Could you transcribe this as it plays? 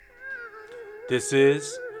This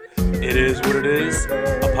is It Is What It Is,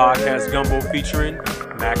 a podcast gumbo featuring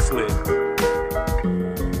Max Lid.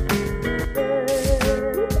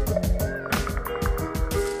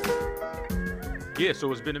 Yeah, so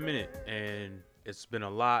it's been a minute, and it's been a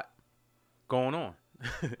lot going on,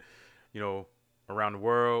 around the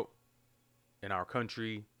world, in our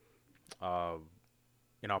country,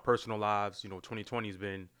 in our personal lives. 2020 has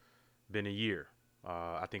been a year.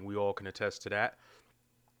 I think we all can attest to that.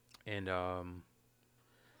 And I'm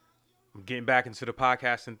getting back into the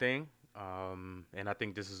podcasting thing, and I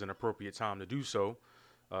think this is an appropriate time to do so,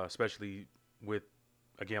 especially with,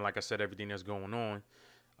 again, like I said, everything that's going on.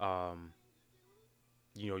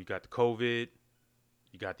 You got the COVID,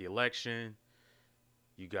 you got the election,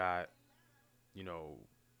 you got,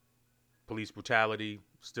 police brutality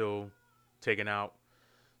still taking out,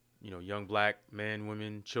 young black men,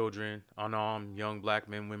 women, children, unarmed young black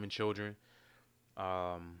men, women, children.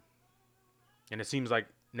 And it seems like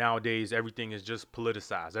nowadays everything is just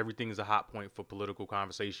politicized. Everything is a hot point for political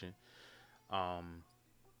conversation.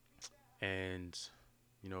 And,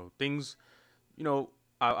 things,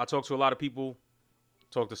 I talk to a lot of people,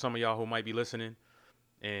 talk to some of y'all who might be listening.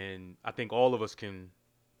 And I think all of us can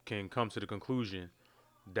come to the conclusion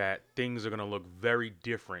that things are going to look very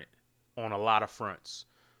different on a lot of fronts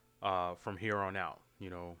from here on out,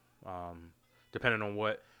 depending on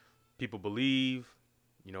what people believe,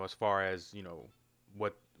 as far as,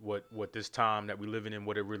 what this time that we live in,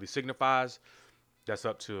 what it really signifies. That's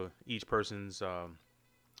up to each person's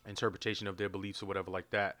interpretation of their beliefs or whatever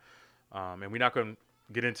like that. And we're not going to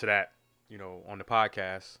get into that, on the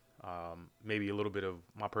podcast. Maybe a little bit of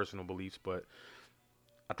my personal beliefs, but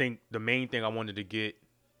I think the main thing I wanted to get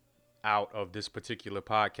out of this particular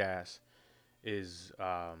podcast is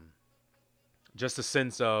just a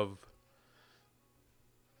sense of,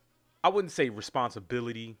 I wouldn't say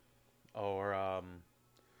responsibility or,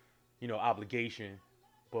 obligation,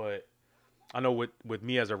 but I know with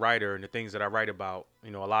me as a writer and the things that I write about, a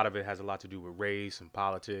lot of it has a lot to do with race and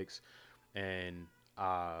politics. And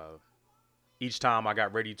each time I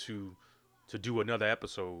got ready to do another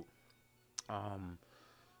episode,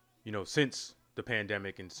 since the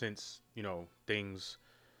pandemic and since, things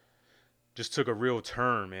just took a real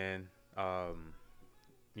turn, man.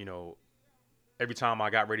 Every time I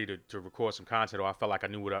got ready to record some content, or I felt like I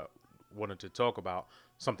knew what I wanted to talk about,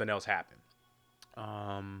 something else happened.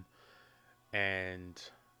 And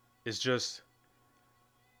it's just,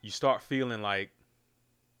 you start feeling like,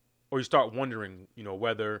 or you start wondering,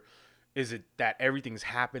 whether is it that everything's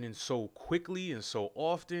happening so quickly and so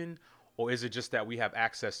often, or is it just that we have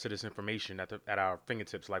access to this information at our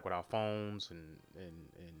fingertips, like with our phones and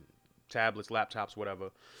tablets, laptops, whatever.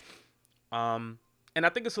 And I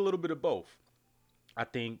think it's a little bit of both. I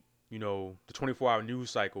think, the 24-hour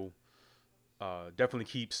news cycle definitely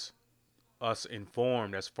keeps us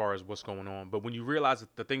informed as far as what's going on. But when you realize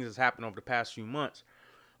that the things that's happened over the past few months,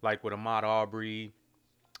 like with Ahmaud Arbery,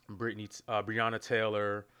 Breonna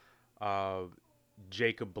Taylor,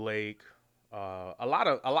 Jacob Blake, a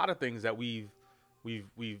lot of things that we've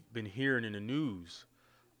been hearing in the news.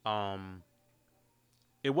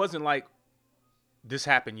 It wasn't like this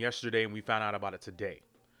happened yesterday and we found out about it today.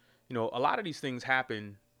 A lot of these things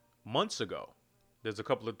happened months ago. There's a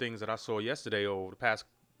couple of things that I saw yesterday or the past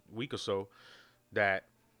week or so that,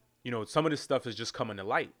 some of this stuff is just coming to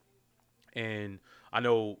light. And I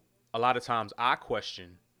know a lot of times I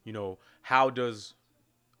question, how does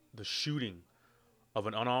the shooting of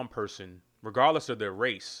an unarmed person, regardless of their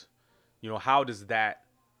race, how does that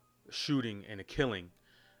shooting and a killing,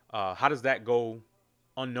 how does that go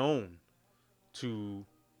unknown to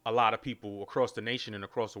a lot of people across the nation and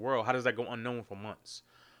across the world? How does that go unknown for months?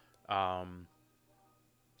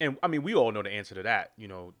 And I mean, we all know the answer to that.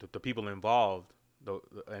 The people involved,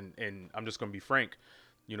 and I'm just going to be frank,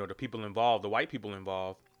 the people involved, the white people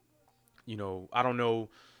involved, I don't know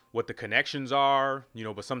what the connections are,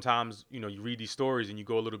 but sometimes, you read these stories and you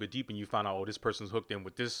go a little bit deep and you find out, oh, this person's hooked in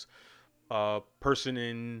with this person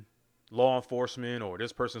in law enforcement, or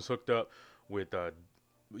this person's hooked up with a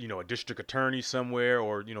district attorney somewhere,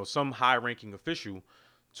 or, some high ranking official,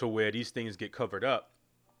 to where these things get covered up.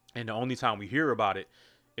 And the only time we hear about it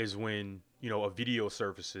is when, a video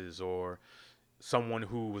surfaces or someone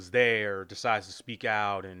who was there decides to speak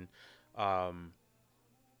out. And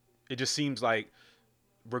it just seems like,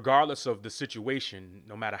 regardless of the situation,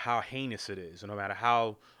 no matter how heinous it is, and no matter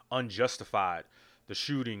how unjustified the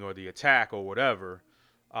shooting or the attack or whatever,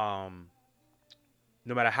 no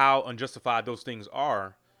matter how unjustified those things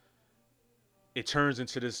are, it turns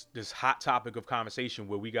into this hot topic of conversation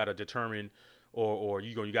where we got to determine or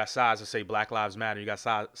you got sides that say Black Lives Matter, you got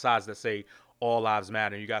sides that say all lives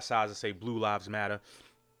matter, you got sides that say blue lives matter.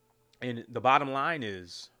 And the bottom line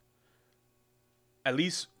is, at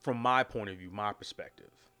least from my point of view, my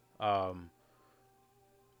perspective, um,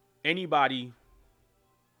 anybody,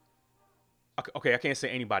 okay, I can't say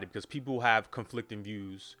anybody because people have conflicting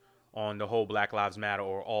views on the whole Black Lives Matter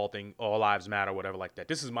or all lives matter, whatever like that.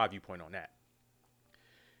 This is my viewpoint on that.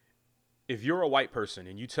 If you're a white person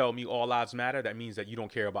and you tell me all lives matter, that means that you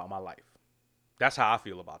don't care about my life. That's how I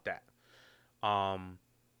feel about that. And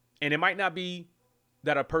it might not be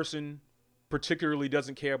that a person particularly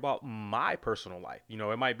doesn't care about my personal life. You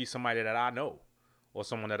know, it might be somebody that I know or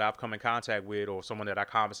someone that I've come in contact with or someone that I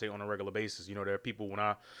conversate on a regular basis. You know, there are people when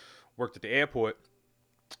I worked at the airport,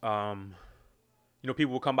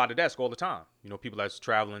 people will come by the desk all the time. You know, people that's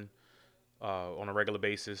traveling on a regular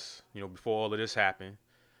basis, before all of this happened,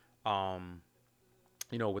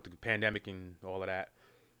 with the pandemic and all of that.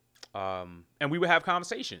 And we would have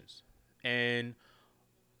conversations. And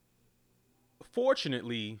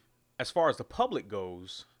fortunately, as far as the public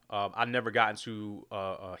goes, I never got into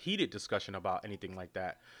a heated discussion about anything like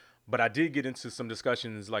that. But I did get into some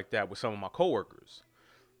discussions like that with some of my coworkers.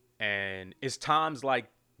 And it's times like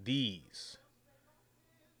these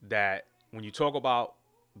that when you talk about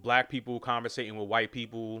black people conversating with white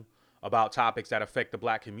people about topics that affect the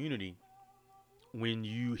black community, when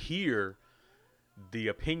you hear the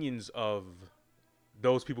opinions of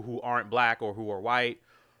those people who aren't black or who are white,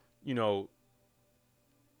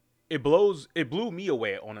 it blew me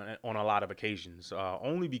away on a lot of occasions,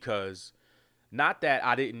 only because not that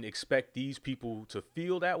I didn't expect these people to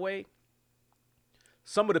feel that way.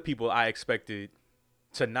 Some of the people I expected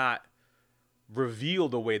to not reveal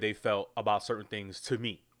the way they felt about certain things to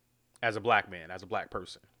me as a black man, as a black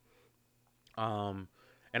person. And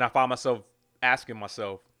I found myself asking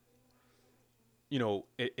myself,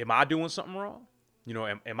 am I doing something wrong?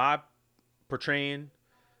 Am I portraying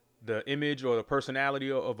the image or the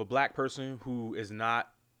personality of a black person who is not,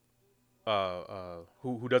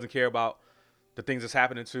 who doesn't care about the things that's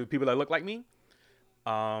happening to people that look like me?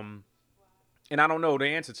 And I don't know the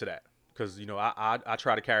answer to that because, I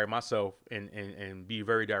try to carry myself and be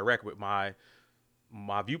very direct with my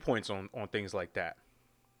viewpoints on things like that.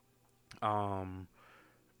 And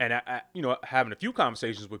having a few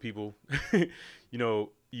conversations with people,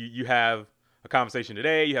 you have a conversation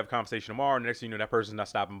today, you have a conversation tomorrow, and the next thing you know, that person's not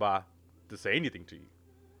stopping by to say anything to you.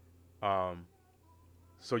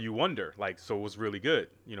 So you wonder, so what's really good?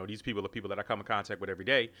 These people are people that I come in contact with every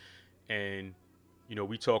day, and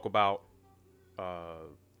we talk about,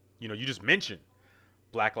 you just mentioned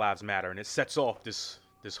Black Lives Matter, and it sets off this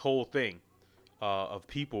whole thing of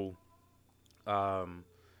people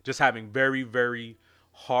just having very, very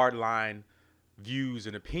hardline views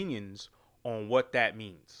and opinions on what that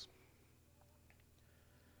means.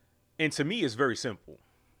 And to me, it's very simple.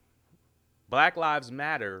 Black Lives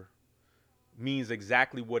Matter means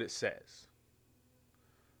exactly what it says.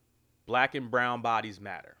 Black and brown bodies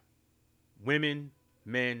matter. Women,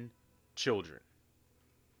 men, children.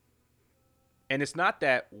 And it's not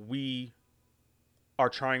that we are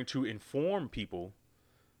trying to inform people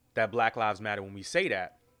that Black Lives Matter when we say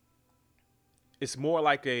that. It's more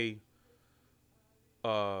like a,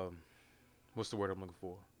 what's the word I'm looking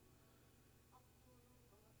for?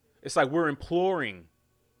 It's like we're imploring,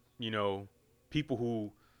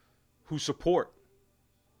 people who support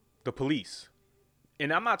the police.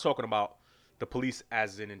 And I'm not talking about the police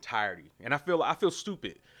as an entirety. And I feel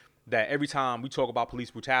stupid that every time we talk about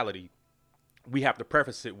police brutality, we have to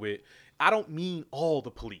preface it with, I don't mean all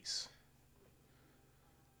the police.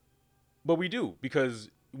 But we do, because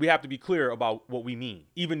we have to be clear about what we mean,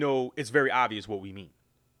 even though it's very obvious what we mean.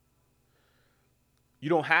 You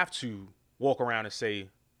don't have to walk around and say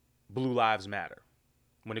blue lives matter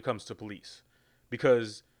when it comes to police,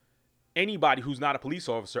 because anybody who's not a police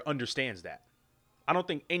officer understands that. I don't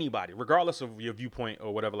think anybody, regardless of your viewpoint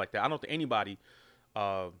or whatever like that, I don't think anybody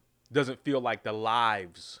doesn't feel like the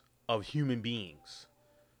lives of human beings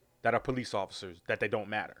that are police officers, that they don't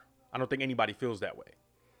matter. I don't think anybody feels that way.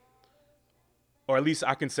 Or at least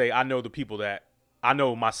I can say I know the people that I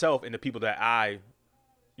know myself, and the people that I,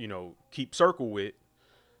 keep circle with,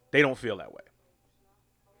 they don't feel that way.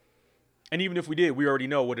 And even if we did, we already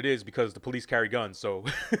know what it is because the police carry guns. So,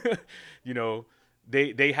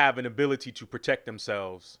 they have an ability to protect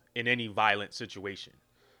themselves in any violent situation.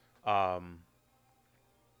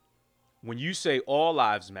 When you say all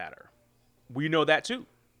lives matter, we know that too.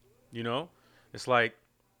 It's like,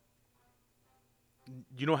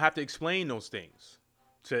 you don't have to explain those things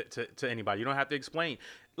to anybody. You don't have to explain.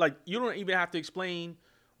 Like, you don't even have to explain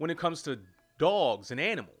when it comes to dogs and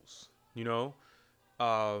animals. You know,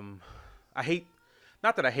 I hate,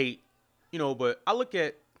 not that I hate, but I look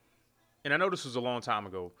at, and I know this was a long time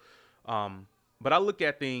ago, but I look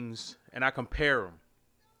at things and I compare them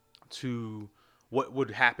to what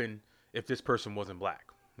would happen if this person wasn't black.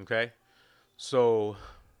 Okay, so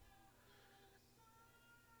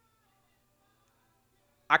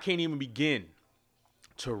I can't even begin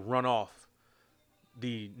to run off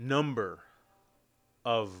the number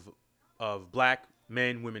of black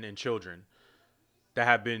men, women, and children that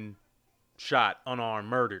have been shot, unarmed,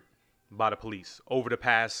 murdered by the police over the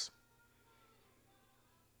past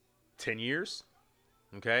 10 years.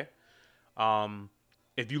 Okay.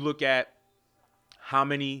 If you look at how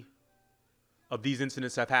many of these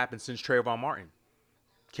incidents have happened since Trayvon Martin,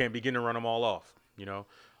 can't begin to run them all off.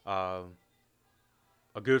 A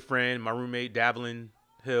good friend, my roommate, Davlin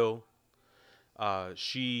Hill,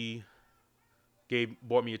 she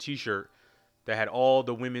bought me a T-shirt that had all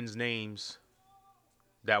the women's names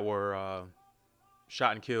that were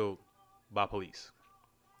shot and killed by police.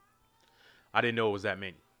 I didn't know it was that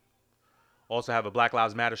many. Also have a Black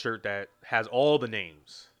Lives Matter shirt that has all the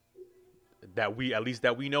names that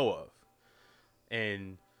we know of,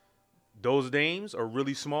 and those names are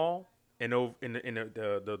really small, and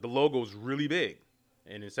the logo is really big,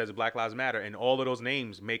 and it says Black Lives Matter, and all of those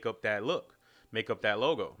names make up that look, make up that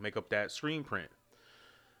logo, make up that screen print.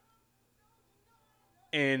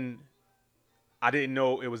 And I didn't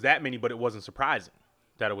know it was that many, but it wasn't surprising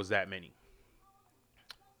that it was that many.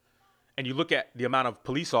 And you look at the amount of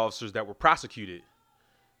police officers that were prosecuted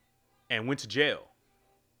and went to jail.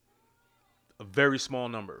 A very small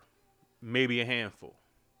number, maybe a handful,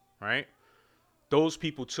 right? Those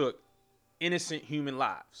people took innocent human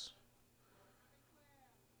lives.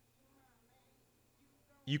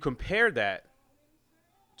 You compare that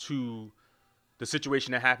to the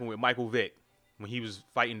situation that happened with Michael Vick when he was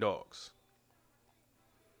fighting dogs.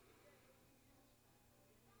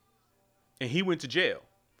 And he went to jail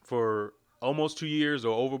for almost 2 years,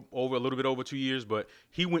 or over a little bit over 2 years, but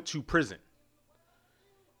he went to prison.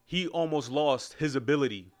 He almost lost his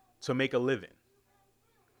ability to make a living.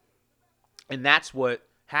 And that's what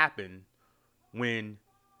happened when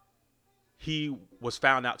he was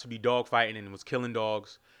found out to be dogfighting and was killing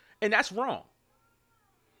dogs. And that's wrong.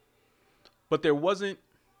 But there wasn't.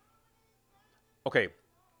 Okay,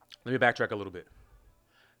 let me backtrack a little bit.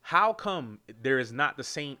 How come there is not the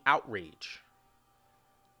same outrage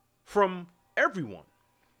from everyone?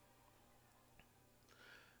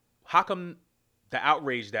 How come the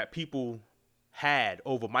outrage that people had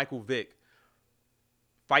over Michael Vick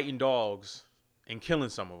fighting dogs and killing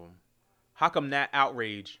some of them, how come that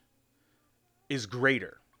outrage is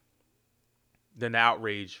greater than the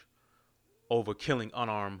outrage over killing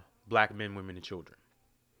unarmed black men, women, and children?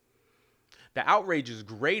 The outrage is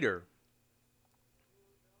greater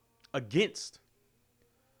against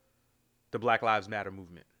the Black Lives Matter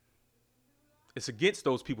movement. It's against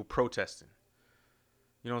those people protesting.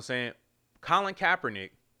 You know what I'm saying? Colin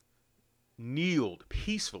Kaepernick kneeled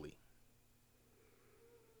peacefully,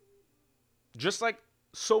 just like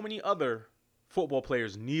so many other football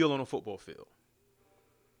players kneel on a football field.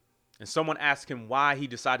 And someone asked him why he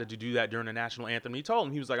decided to do that during the national anthem. He told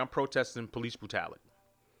him, he was like, I'm protesting police brutality.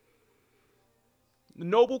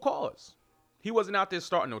 Noble cause. He wasn't out there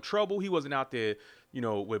starting no trouble. He wasn't out there,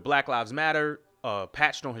 with Black Lives Matter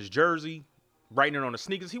patched on his jersey, writing it on the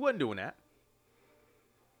sneakers. He wasn't doing that.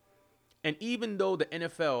 And even though the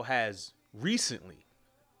NFL has recently,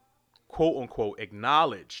 quote unquote,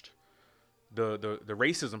 acknowledged the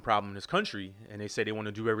racism problem in this country, and they say they want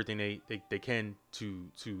to do everything they can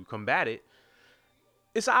to combat it,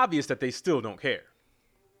 it's obvious that they still don't care.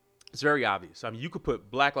 It's very obvious. I mean, you could put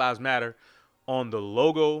Black Lives Matter on the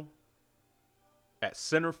logo at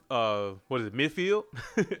center, midfield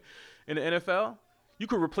in the NFL. You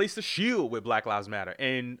could replace the shield with Black Lives Matter.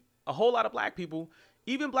 And a whole lot of black people,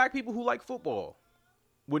 even black people who like football,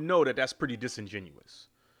 would know that that's pretty disingenuous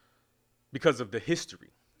because of the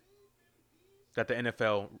history that the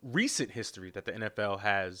NFL, recent history that the NFL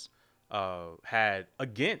has had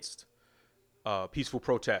against peaceful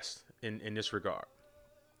protest in this regard.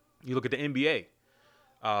 You look at the NBA.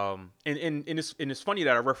 And it's funny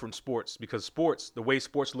that I reference sports, because sports, the way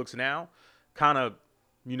sports looks now, kind of,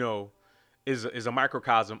 is a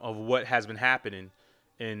microcosm of what has been happening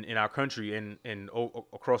in our country and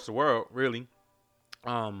across the world, really.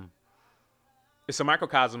 It's a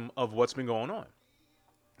microcosm of what's been going on.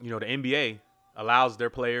 The NBA allows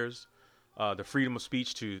their players the freedom of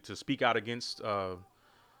speech to speak out against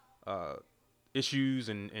issues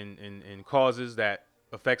and causes that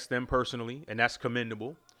affects them personally, and that's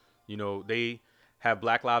commendable. They have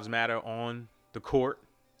Black Lives Matter on the court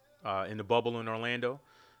in the bubble in Orlando.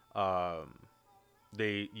 Um,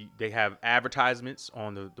 they have advertisements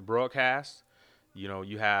on the broadcast.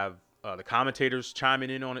 You have the commentators chiming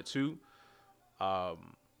in on it too.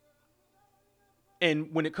 Um,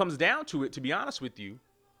 and when it comes down to it, to be honest with you,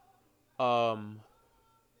 um,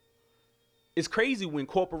 it's crazy when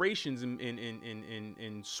corporations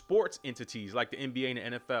in sports entities like the NBA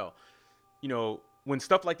and the NFL, when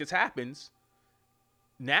stuff like this happens,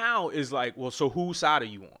 now is like, well, so whose side are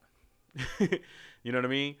you on? You know what I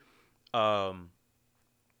mean? Um,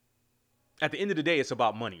 at the end of the day, it's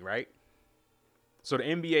about money, right? So the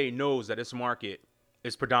NBA knows that its market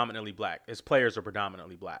is predominantly black. Its players are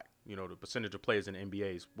predominantly black. The percentage of players in the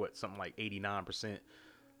NBA is something like 89%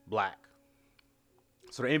 black.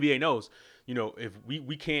 So the NBA knows, if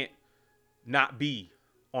we can't not be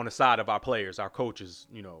on the side of our players, our coaches,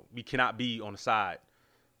 we cannot be on the side.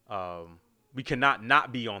 We cannot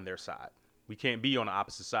not be on their side. We can't be on the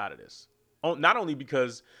opposite side of this. Not only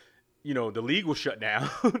because, the league will shut down,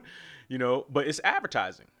 but it's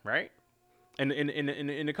advertising, right? And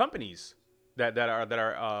in the companies that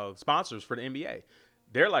are sponsors for the NBA,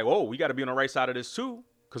 they're like, oh, we got to be on the right side of this too,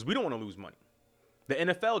 because we don't want to lose money. The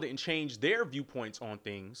NFL didn't change their viewpoints on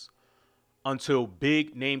things until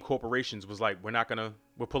big name corporations was like,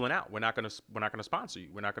 we're pulling out. We're not gonna sponsor you.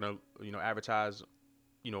 We're not gonna, advertise,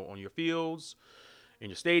 on your fields, in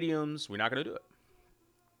your stadiums. We're not gonna do it.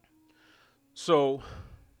 So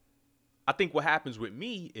I think what happens with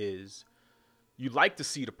me is you like to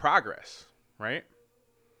see the progress, right?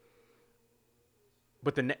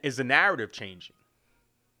 But is the narrative changing?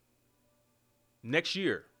 Next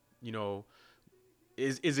year,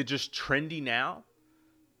 is it just trendy now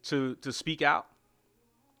to speak out?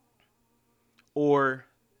 Or,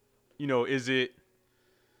 is it,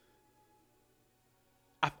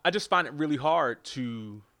 I just find it really hard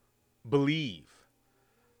to believe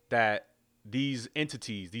that these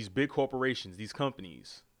entities, these big corporations, these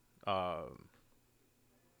companies, I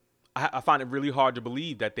find it really hard to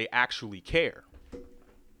believe that they actually care.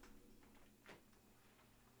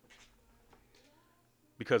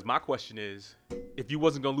 Because my question is, if you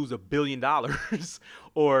wasn't going to lose $1 billion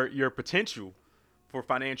or your potential for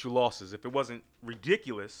financial losses, if it wasn't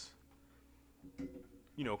ridiculous,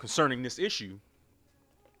 concerning this issue,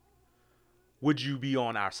 would you be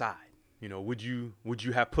on our side? Would you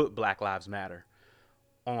have put Black Lives Matter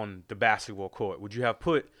on the basketball court? Would you have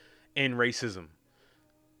put end racism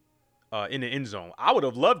in the end zone? I would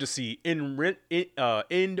have loved to see end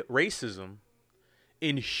racism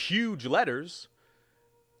in huge letters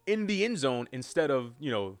in the end zone instead of,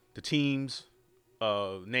 the team's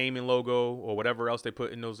name and logo or whatever else they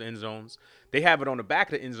put in those end zones. They have it on the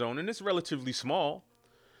back of the end zone, and it's relatively small.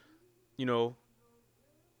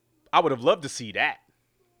 I would have loved to see that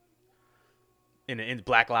in the end,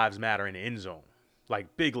 Black Lives Matter in the end zone,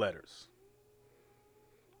 like big letters.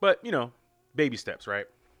 But, baby steps, right?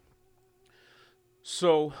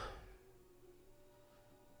 So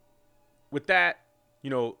with that,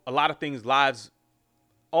 a lot of things,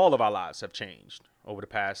 all of our lives have changed over the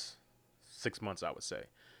past 6 months, I would say.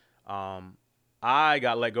 I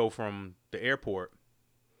got let go from the airport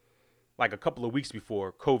like a couple of weeks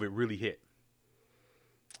before COVID really hit.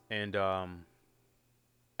 And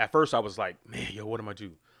at first I was like, man, what am I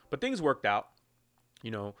do? But things worked out.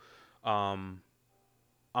 I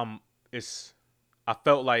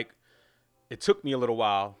felt like it took me a little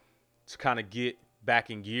while to kind of get back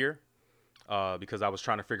in gear because I was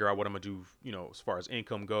trying to figure out what I'm gonna do, as far as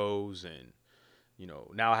income goes, and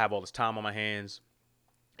now I have all this time on my hands,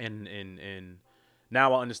 and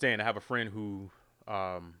now I understand. I have a friend who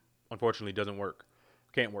unfortunately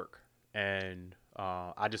can't work, and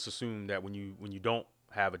I just assume that when you don't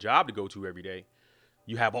have a job to go to every day,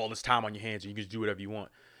 you have all this time on your hands and you can just do whatever you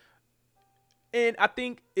want. And I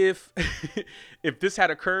think if if this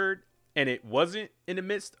had occurred and it wasn't in the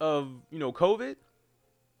midst of, COVID,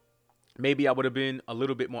 maybe I would have been a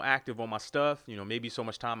little bit more active on my stuff. Maybe so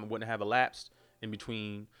much time wouldn't have elapsed in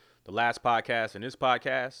between the last podcast and this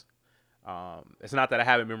podcast. It's not that I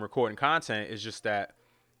haven't been recording content. It's just that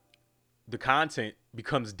the content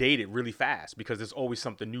becomes dated really fast because there's always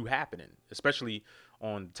something new happening, especially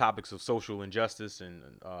on topics of social injustice and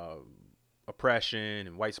oppression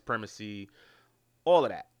and white supremacy, all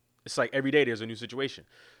of that. It's like every day there's a new situation.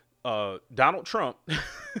 Donald Trump,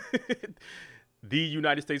 the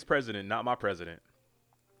United States president, not my president,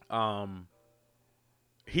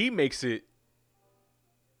 he makes it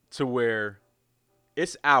to where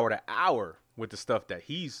it's hour to hour with the stuff that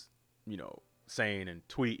he's, saying and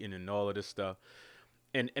tweeting and all of this stuff.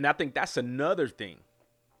 And I think that's another thing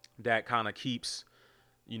that kind of keeps,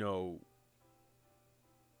 you know,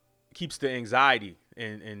 keeps the anxiety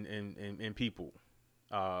in people.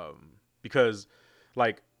 Because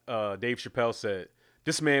like Dave Chappelle said,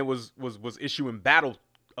 this man was issuing battle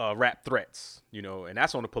rap threats, you know, and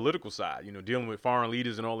that's on the political side, you know, dealing with foreign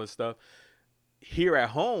leaders and all this stuff. Here at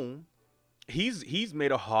home, he's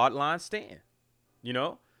made a hard line stand, you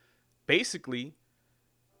know. Basically,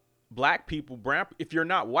 black people, brown, if you're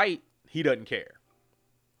not white, he doesn't care.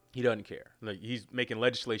 He doesn't care. Like, he's making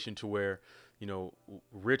legislation to where, you know,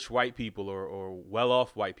 rich white people or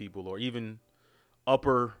well-off white people or even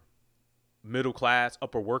upper middle class,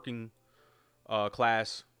 upper working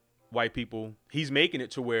class white people, he's making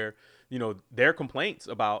it to where, you know, their complaints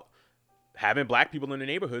about having black people in the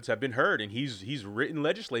neighborhoods have been heard, and he's written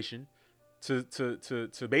legislation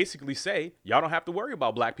to basically say, y'all don't have to worry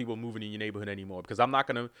about black people moving in your neighborhood anymore, because I'm not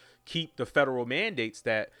going to keep the federal mandates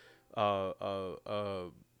that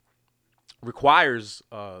requires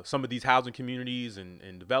some of these housing communities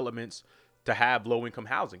and developments to have low income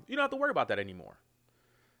housing. You don't have to worry about that anymore.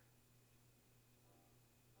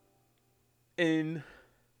 And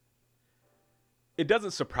it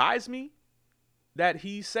doesn't surprise me that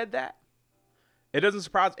he said that. It doesn't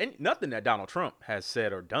surprise nothing that Donald Trump has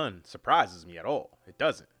said or done surprises me at all. It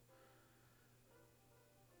doesn't.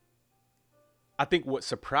 I think what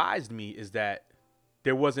surprised me is that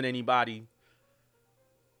there wasn't anybody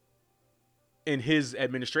in his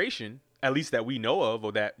administration, at least that we know of,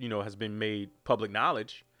 or that, you know, has been made public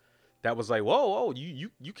knowledge, that was like, whoa,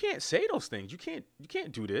 you can't say those things. You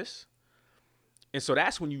can't do this. And so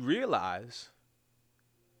that's when you realize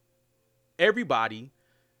everybody,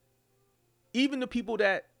 even the people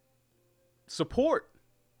that support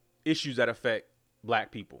issues that affect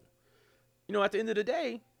black people, you know, at the end of the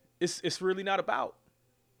day, it's really not about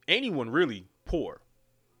anyone really poor.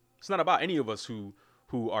 It's not about any of us who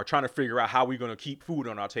are trying to figure out how we're going to keep food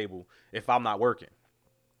on our table if I'm not working.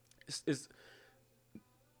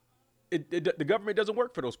 The government doesn't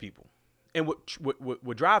work for those people. And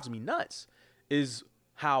what drives me nuts is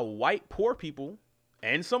how white poor people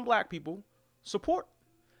and some black people support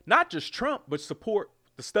not just Trump, but support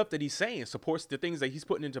the stuff that he's saying, supports the things that he's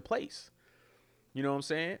putting into place. You know what I'm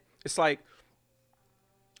saying? It's like,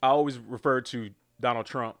 I always refer to Donald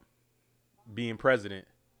Trump being president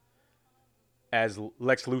as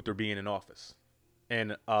Lex Luthor being in office.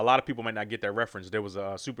 And a lot of people might not get that reference. There was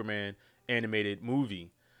a Superman animated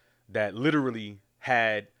movie that literally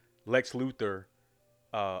had Lex Luthor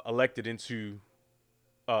elected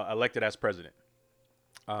as president.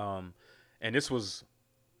 And this was,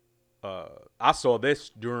 I saw this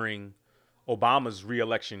during Obama's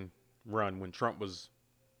re-election run when Trump was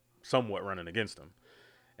somewhat running against him.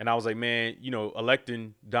 And I was like, man, you know,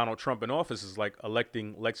 electing Donald Trump in office is like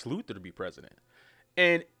electing Lex Luthor to be president.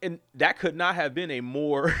 And that could not have been a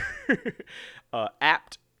more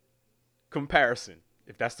apt comparison,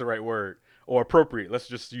 if that's the right word, or appropriate. Let's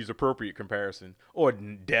just use appropriate comparison, or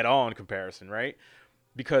dead on comparison, right?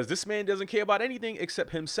 Because this man doesn't care about anything except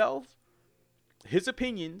himself, his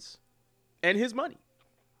opinions, and his money.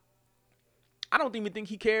 I don't even think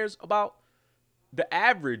he cares about the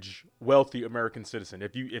average wealthy American citizen.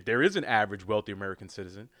 If there is an average wealthy American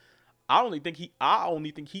citizen, I only think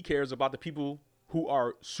he cares about the people who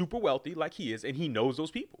are super wealthy like he is, and he knows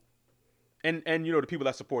those people. And you know, the people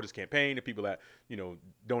that support his campaign, the people that, you know,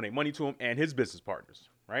 donate money to him, and his business partners,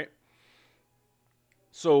 right?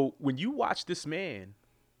 So when you watch this man,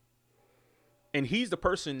 and he's the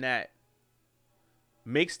person that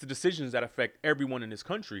makes the decisions that affect everyone in this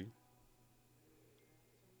country,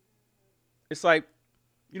 it's like,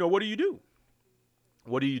 you know, what do you do?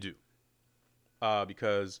 What do you do?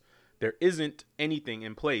 Because there isn't anything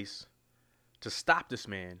in place to stop this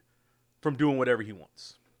man from doing whatever he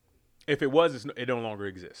wants. If it was, it no longer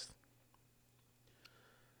exists.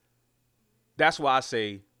 That's why I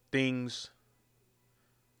say things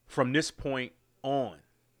from this point on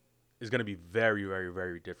is going to be very, very,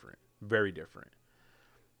 very different. Very different.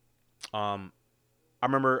 I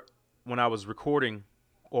remember when I was recording,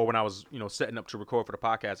 or when I was, you know, setting up to record for the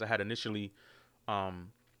podcast, I had initially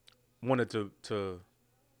wanted to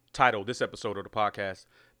title this episode of the podcast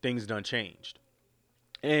 "Things Done Changed,"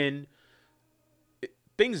 and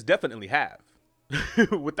things definitely have,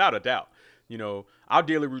 without a doubt. You know, our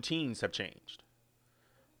daily routines have changed,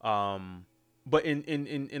 but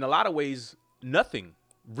in a lot of ways, nothing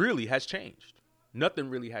really has changed. Nothing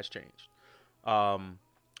really has changed.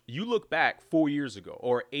 You look back 4 years ago,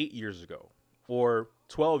 or 8 years ago, or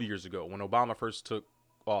 12 years ago when Obama first took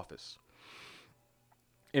office.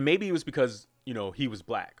 And maybe it was because, you know, he was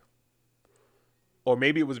black. or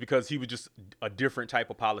maybe it was because he was just a different type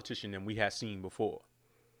of politician than we had seen before.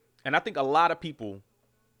 And I think a lot of people,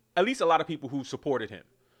 at least a lot of people who supported him,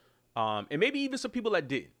 and maybe even some people that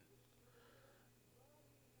didn't,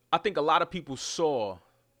 I think a lot of people saw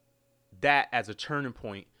that as a turning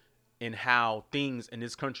point in how things in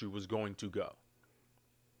this country was going to go.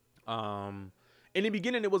 In the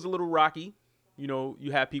beginning, it was a little rocky. You know,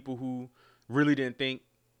 you had people who really didn't think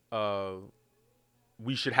uh,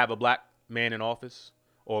 we should have a black man in office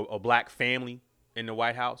or a black family in the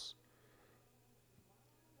White House.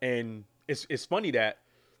 And it's funny that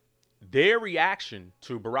their reaction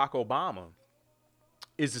to Barack Obama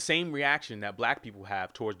is the same reaction that black people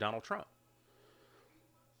have towards Donald Trump.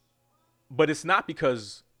 But it's not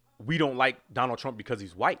because we don't like Donald Trump because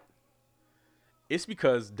he's white. It's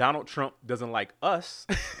because Donald Trump doesn't like us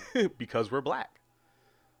because we're black.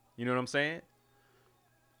 You know what I'm saying?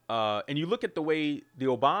 And you look at the way the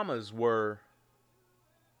Obamas were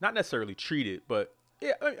not necessarily treated, but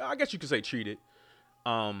yeah, I guess you could say treated.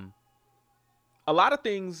 A lot of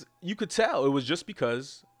things you could tell it was just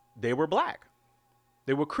because they were black.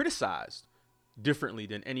 They were criticized differently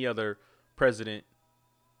than any other president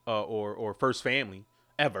or first family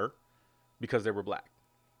ever because they were black.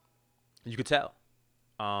 You could tell.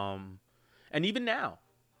 And even now,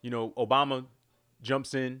 you know, Obama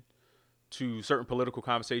jumps in to certain political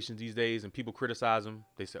conversations these days and people criticize him.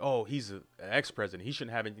 They say, oh, he's an ex-president. He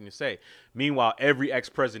shouldn't have anything to say. Meanwhile, every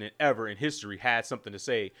ex-president ever in history had something to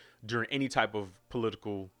say during any type of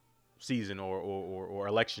political season or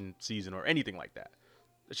election season or anything like that.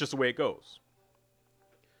 It's just the way it goes.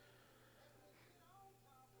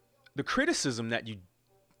 The criticism that you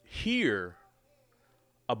hear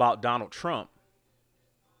about Donald Trump,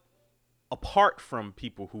 apart from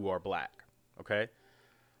people who are black, okay,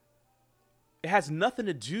 it has nothing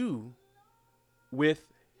to do with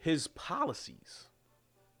his policies,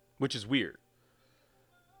 which is weird.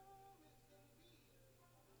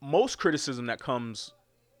 Most criticism that comes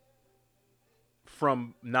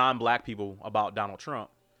from non-black people about Donald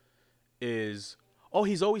Trump is, oh,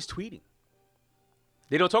 he's always tweeting.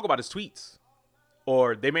 They don't talk about his tweets,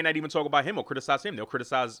 or they may not even talk about him or criticize him. They'll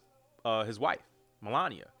criticize his wife,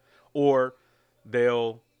 Melania, or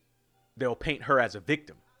they'll paint her as a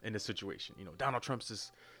victim in this situation. You know, Donald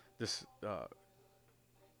Trump's this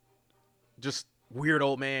just weird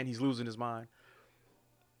old man. He's losing his mind.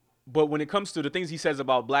 But when it comes to the things he says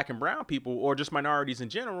about black and brown people or just minorities in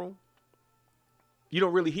general, you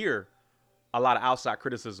don't really hear a lot of outside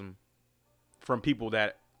criticism from people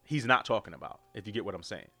that he's not talking about, if you get what I'm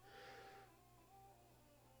saying.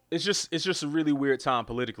 It's just a really weird time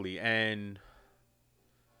politically. And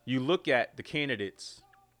you look at the candidates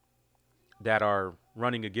that are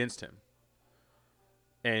running against him.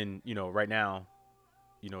 And, you know, right now,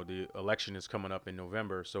 you know, the election is coming up in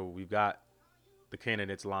November. So we've got the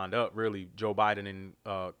candidates lined up, really, Joe Biden and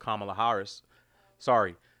Kamala Harris.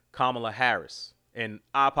 Sorry, Kamala Harris. And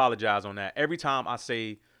I apologize on that. Every time I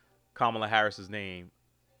say Kamala Harris's name,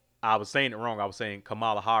 I was saying it wrong. I was saying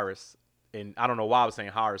Kamala Harris. And I don't know why I was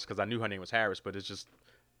saying Harris, because I knew her name was Harris, but it's just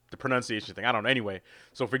the pronunciation thing. I don't know. Anyway,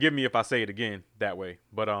 so forgive me if I say it again that way.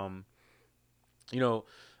 But, you know,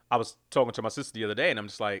 I was talking to my sister the other day, and I'm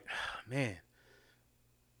just like, man,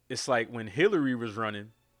 it's like when Hillary was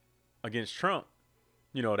running against Trump,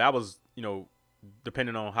 you know, that was, you know,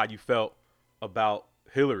 depending on how you felt about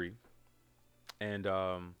Hillary and,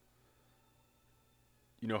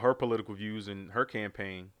 you know, her political views and her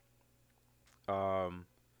campaign,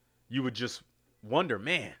 you would just wonder,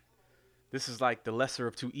 man, this is like the lesser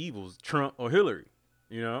of two evils, Trump or Hillary,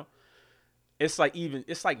 you know? It's like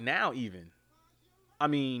now even. I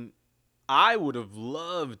mean, I would have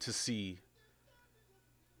loved to see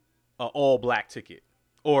an all black ticket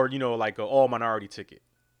or, you know, like an all minority ticket.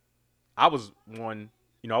 I was one,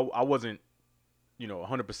 you know, I wasn't, you know,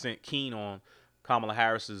 100% keen on Kamala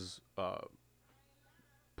Harris's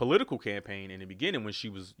political campaign in the beginning when she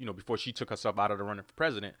was, you know, before she took herself out of the running for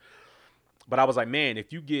president. But I was like, man,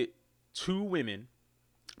 if you get two women,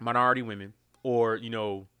 minority women, or, you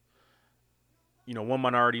know, one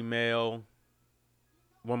minority male,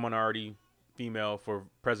 one minority female for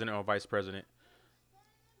president or vice president,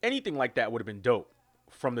 anything like that would have been dope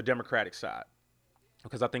from the Democratic side.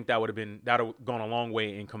 Because I think that would have gone a long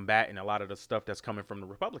way in combating a lot of the stuff that's coming from the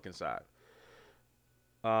Republican side.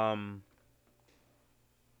 And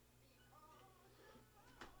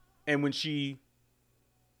when she,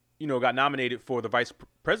 you know, got nominated for the vice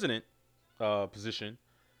president position,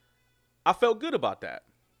 I felt good about that.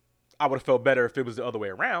 I would have felt better if it was the other way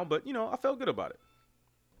around, but, you know, I felt good about it.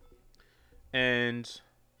 And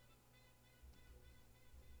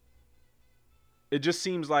it just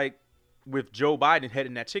seems like with Joe Biden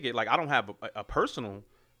heading that ticket, like I don't have a personal,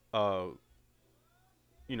 uh,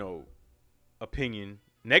 you know, opinion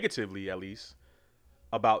negatively at least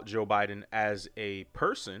about Joe Biden as a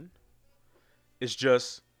person. It's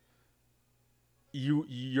just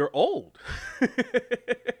you're old.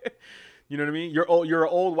 You know what I mean? You're old. You're an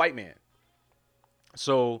old white man.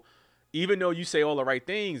 So even though you say all the right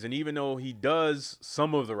things, and even though he does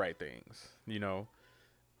some of the right things,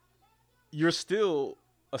 you're still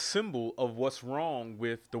a symbol of what's wrong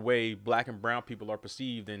with the way black and brown people are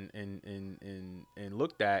perceived and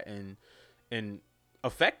looked at and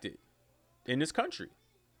affected in this country.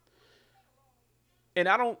 And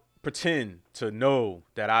I don't pretend to know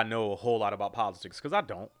that I know a whole lot about politics because I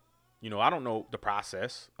don't. I don't know the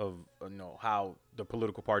process of how the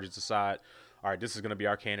political parties decide. All right, this is going to be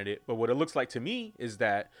our candidate. But what it looks like to me is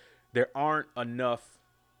that there aren't enough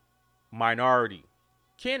minority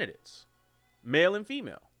candidates, male and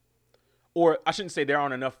female. Or I shouldn't say there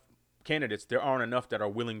aren't enough candidates. There aren't enough that are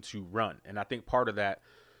willing to run. And I think part of that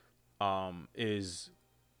is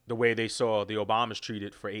the way they saw the Obamas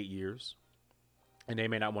treated for 8 years. And they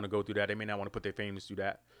may not want to go through that. They may not want to put their families through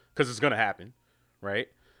that because it's going to happen, right?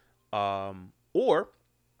 Or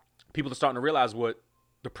people are starting to realize what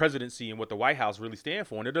the presidency and what the White House really stand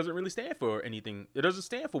for. And it doesn't really stand for anything. It doesn't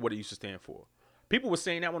stand for what it used to stand for. People were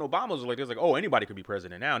saying that when Obama was like, oh, anybody could be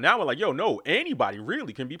president now. Now we're like, yo, no, anybody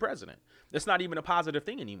really can be president. It's not even a positive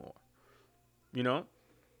thing anymore.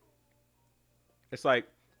 It's like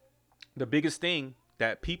the biggest thing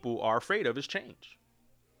that people are afraid of is change.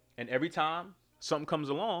 And every time something comes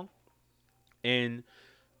along and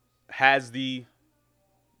has the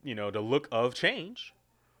look of change,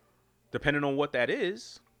 depending on what that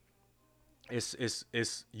is,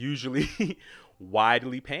 it's usually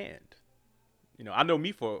widely panned. I know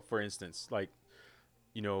me for instance, like,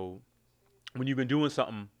 when you've been doing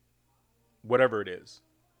something, whatever it is,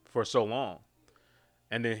 for so long,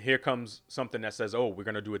 and then here comes something that says, oh, we're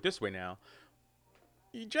going to do it this way now,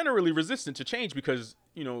 you're generally resistant to change because,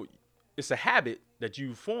 it's a habit that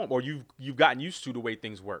you've formed or you've gotten used to the way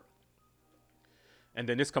things work. And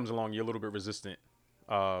then this comes along, you're a little bit resistant.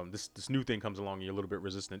 This new thing comes along, you're a little bit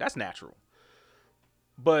resistant. That's natural.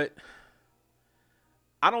 But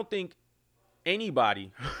I don't think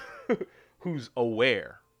anybody who's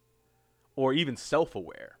aware or even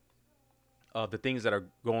self-aware of the things that are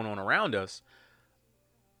going on around us,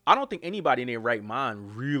 I don't think anybody in their right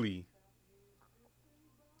mind really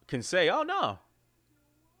can say, oh no,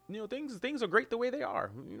 things are great the way they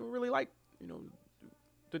are. Really like,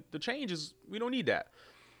 the changes, we don't need that.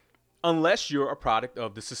 Unless you're a product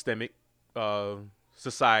of the systemic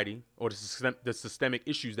society or the systemic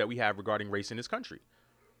issues that we have regarding race in this country.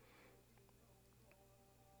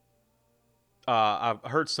 I've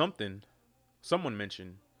heard someone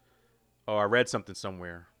mention, or I read something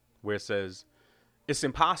somewhere where it says it's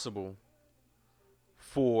impossible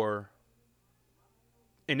for,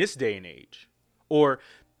 in this day and age, or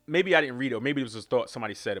maybe I didn't read it, or maybe it was just thought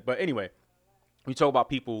somebody said it. But anyway, we talk about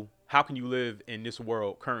people, how can you live in this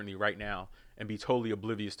world currently right now and be totally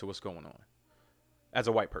oblivious to what's going on as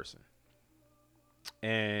a white person?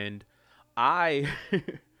 And I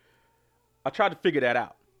tried to figure that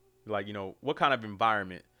out. Like, what kind of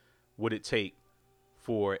environment would it take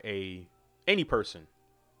for any person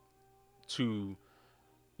to,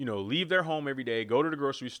 leave their home every day, go to the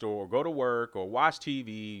grocery store, or go to work, or watch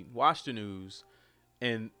TV, watch the news,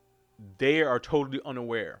 and they are totally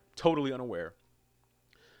unaware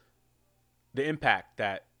the impact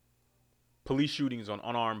that police shootings on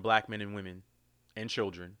unarmed black men and women and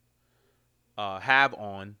children have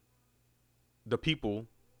on the people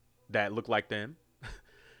that look like them,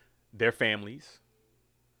 their families.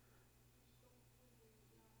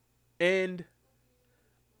 And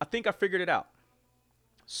I think I figured it out.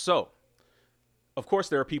 So, of course,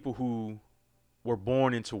 there are people who were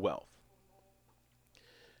born into wealth.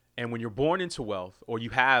 And when you're born into wealth, or you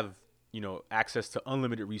have, access to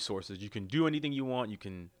unlimited resources, you can do anything you want. You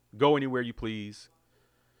can go anywhere you please.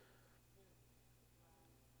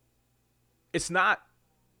 It's not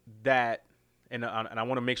that, and I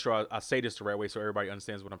want to make sure I say this the right way so everybody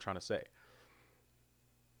understands what I'm trying to say.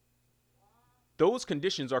 Those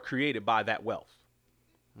conditions are created by that wealth.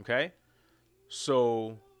 Okay?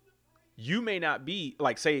 So you may not be,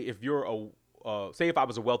 like, say if I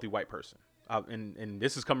was a wealthy white person, and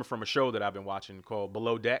this is coming from a show that I've been watching called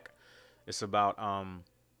Below Deck. It's about,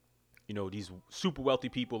 these super wealthy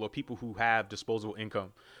people or people who have disposable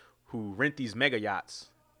income who rent these mega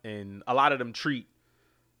yachts, and a lot of them treat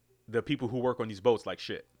the people who work on these boats like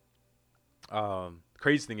shit.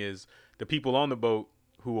 Crazy thing is, the people on the boat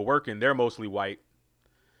who are working, they're mostly white,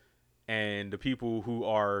 and the people who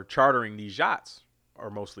are chartering these yachts are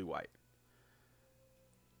mostly white.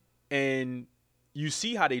 And you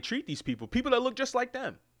see how they treat these people that look just like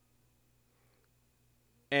them.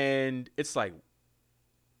 And it's like,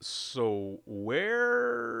 so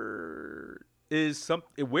where is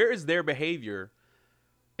their behavior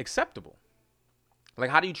acceptable? Like,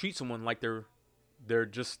 how do you treat someone like they're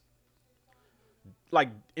just, like,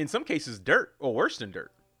 in some cases dirt, or worse than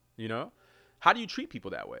dirt, you know? How do you treat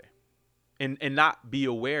people that way? And not be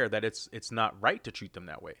aware that it's not right to treat them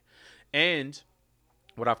that way. And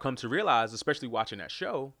what I've come to realize, especially watching that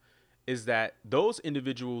show, is that those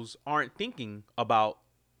individuals aren't thinking about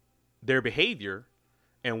their behavior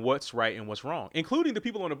and what's right and what's wrong, including the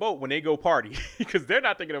people on the boat when they go party, because they're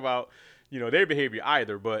not thinking about, their behavior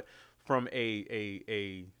either. But from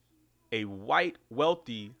a white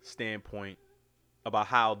wealthy standpoint, about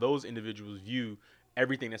how those individuals view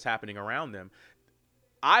everything that's happening around them,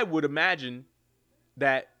 I would imagine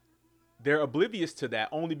that they're oblivious to that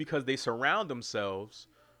only because they surround themselves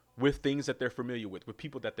with things that they're familiar with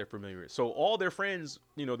people that they're familiar with. So all their friends,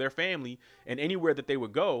 their family, and anywhere that they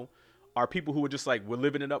would go are people who are just like, we're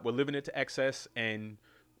living it up, we're living it to excess, and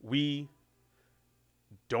we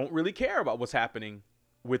don't really care about what's happening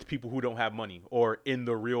with people who don't have money, or in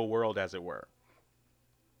the real world, as it were.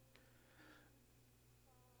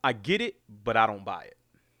 I get it, but I don't buy it.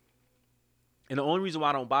 And the only reason why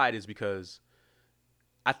I don't buy it is because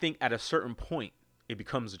I think at a certain point it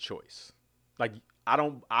becomes a choice. Like,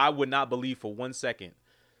 I would not believe for 1 second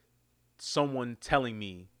someone telling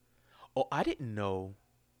me, "Oh, I didn't know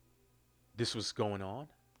this was going on.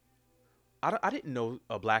 I didn't know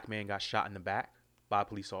a black man got shot in the back by a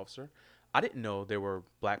police officer. I didn't know there were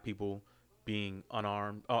black people being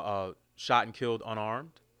unarmed, shot and killed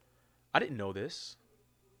unarmed. I didn't know this."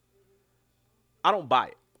 I don't buy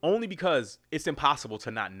it. Only because it's impossible to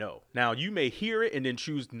not know. Now, you may hear it and then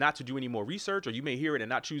choose not to do any more research, or you may hear it and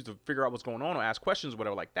not choose to figure out what's going on or ask questions or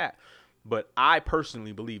whatever like that. But I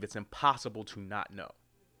personally believe it's impossible to not know.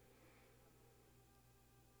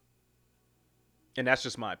 And that's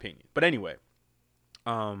just my opinion. But anyway,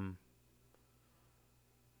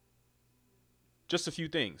 just a few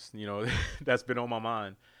things, that's been on my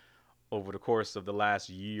mind over the course of the last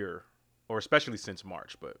year, or especially since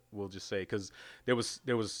March, but we'll just say, because there was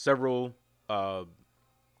several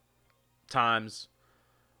times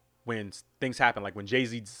when things happened, like when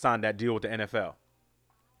Jay-Z signed that deal with the NFL.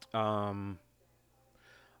 I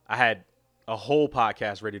had a whole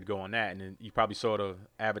podcast ready to go on that, and then you probably saw the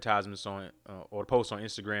advertisements on it, or the post on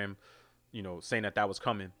Instagram, saying that was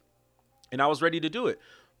coming, and I was ready to do it.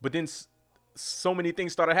 But then so many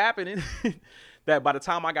things started happening that by the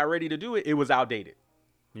time I got ready to do it, it was outdated.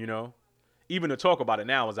 Even to talk about it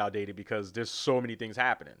now is outdated because there's so many things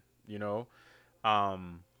happening.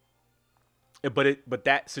 But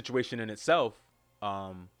that situation in itself,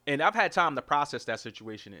 and I've had time to process that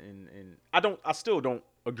situation, and I still don't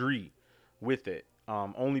agree with it,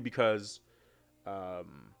 only because I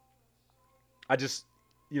just,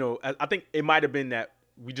 I think it might have been that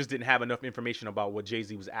we just didn't have enough information about what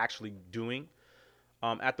Jay-Z was actually doing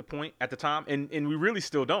at the time, and we really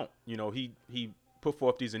still don't. He put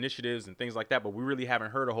forth these initiatives and things like that, but we really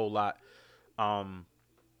haven't heard a whole lot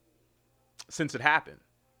since it happened.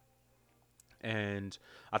 And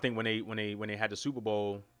I think when they had the Super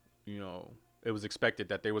Bowl, it was expected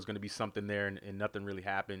that there was going to be something there, and nothing really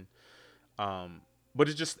happened. But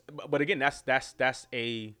it's just, but again, that's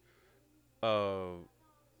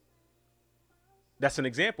an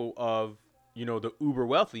example of, the uber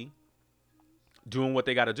wealthy doing what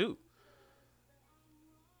they got to do.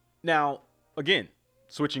 Now, again,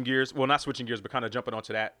 switching gears, well, not switching gears, but kind of jumping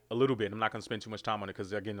onto that a little bit. I'm not going to spend too much time on it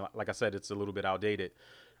because, again, like I said, it's a little bit outdated.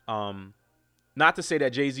 Not to say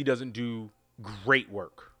that Jay-Z doesn't do great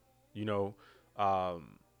work. If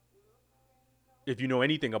you know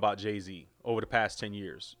anything about Jay-Z over the past 10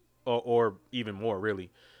 years, or even more, really,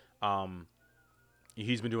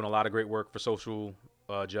 he's been doing a lot of great work for social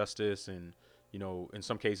justice, and, in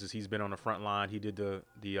some cases he's been on the front line. He did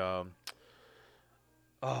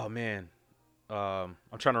oh man, I'm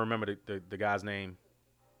trying to remember the guy's name,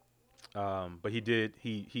 but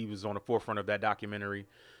he was on the forefront of that documentary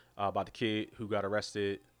about the kid who got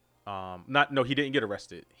arrested. He didn't get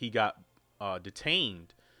arrested. He got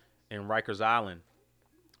detained in Rikers Island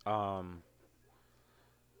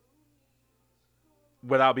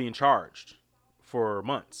without being charged for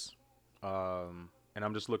months. And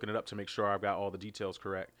I'm just looking it up to make sure I've got all the details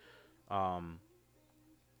correct. But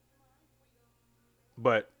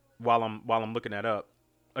while I'm looking that up,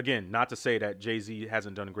 again, not to say that Jay-Z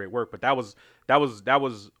hasn't done great work, but that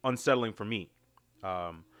was unsettling for me.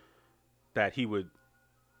 Um, that he would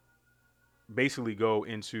basically go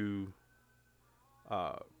into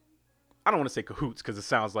uh, I don't want to say cahoots because it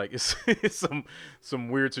sounds like it's, it's some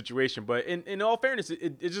weird situation, but in all fairness,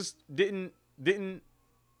 it just didn't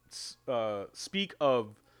speak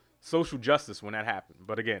of social justice when that happened.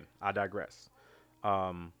 But again, I digress.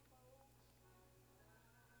 Um,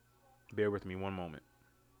 bear with me one moment.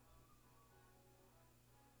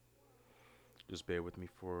 Just bear with me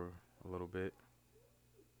for a little bit.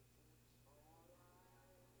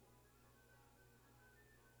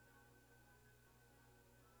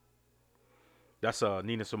 That's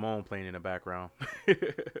Nina Simone playing in the background.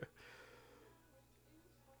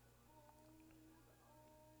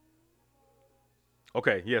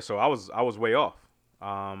 Okay, yeah. So I was way off.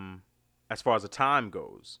 Um, as far as the time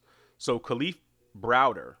goes, so Khalif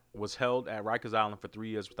Browder was held at Rikers Island for 3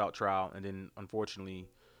 years without trial, and then unfortunately,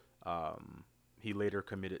 um, he later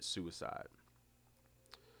committed suicide.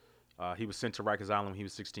 He was sent to Rikers Island when he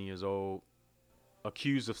was 16 years old,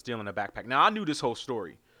 accused of stealing a backpack. Now I knew this whole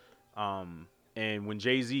story, and when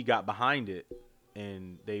Jay Z got behind it,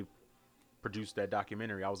 and they produced that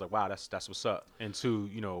documentary, I was like, wow, that's what's up. And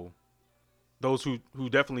to those who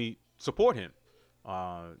definitely support him.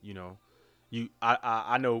 You know,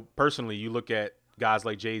 I know personally. You look at guys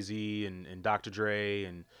like Jay Z and Dr. Dre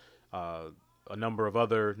and uh, a number of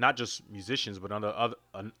other, not just musicians, but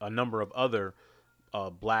a number of other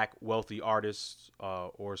black wealthy artists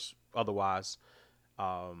or otherwise,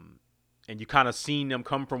 um, and you kind of seen them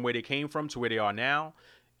come from where they came from to where they are now,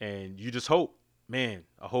 and you just hope, man,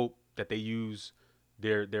 I hope that they use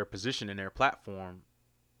their position and their platform,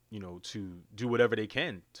 to do whatever they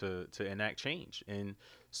can to enact change. And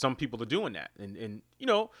some people are doing that, and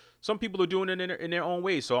some people are doing it in their own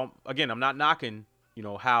way. So again, I'm not knocking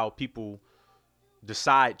how people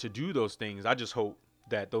decide to do those things. I just hope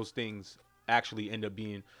that those things actually end up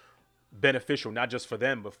being beneficial, not just for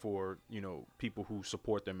them, but for people who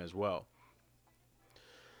support them as well.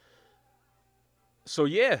 So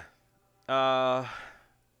yeah, uh,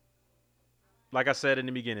 like I said in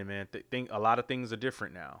the beginning, man, think a lot of things are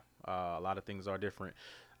different now. A lot of things are different.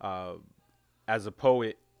 Uh, as a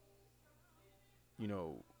poet, you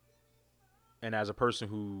know, and as a person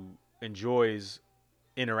who enjoys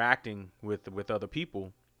interacting with other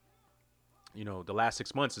people, the last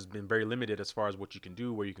 6 months has been very limited as far as what you can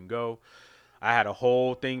do, where you can go. I had a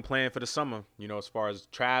whole thing planned for the summer, as far as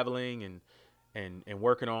traveling and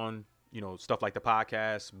working on, stuff like the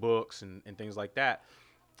podcast, books, and things like that.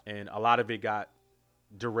 And a lot of it got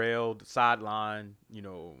derailed, sidelined,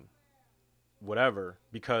 whatever,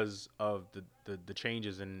 because of the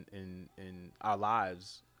changes in our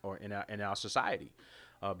lives or in our society,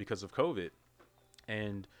 because of COVID.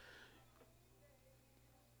 And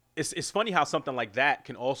it's funny how something like that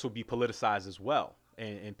can also be politicized as well,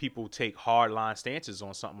 and people take hard line stances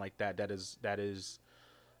on something like that. That is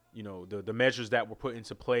the measures that were put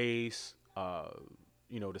into place,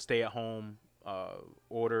 the stay at home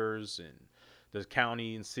orders, and the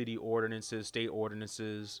county and city ordinances, state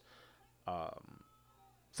ordinances. Um,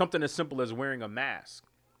 Something as simple as wearing a mask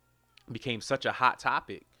became such a hot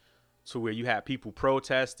topic to where you had people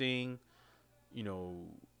protesting, you know,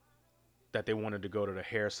 that they wanted to go to the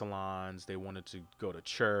hair salons, they wanted to go to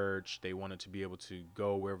church, they wanted to be able to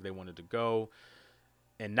go wherever they wanted to go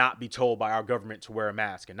and not be told by our government to wear a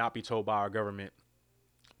mask, and not be told by our government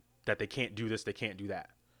that they can't do this, they can't do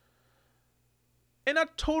that. And I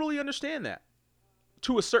totally understand that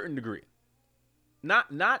to a certain degree. Not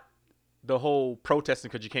the whole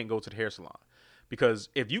protesting because you can't go to the hair salon. Because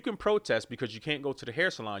if you can protest because you can't go to the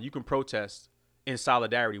hair salon, you can protest in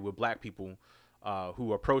solidarity with black people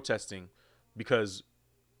who are protesting because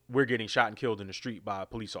we're getting shot and killed in the street by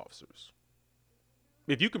police officers.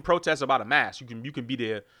 If you can protest about a mask, you can be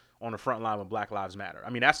there on the front line with Black Lives Matter.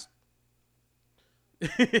 I mean, that's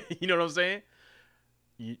you know what I'm saying?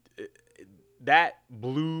 You, that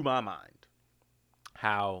blew my mind.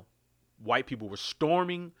 How white people were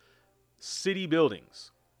storming city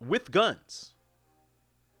buildings with guns,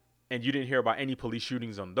 and you didn't hear about any police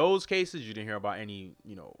shootings on those cases. You didn't hear about any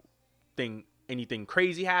anything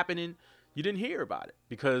crazy happening. You didn't hear about it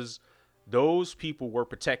because those people were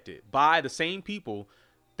protected by the same people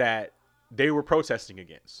that they were protesting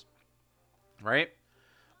against, right?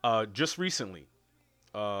 Just recently,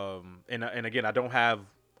 and again, I don't have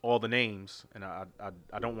all the names, and I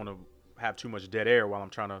don't want to have too much dead air while I'm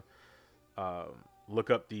trying to uh, look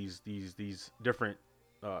up these different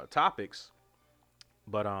topics.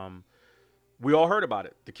 But we all heard about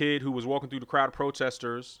it. The kid who was walking through the crowd of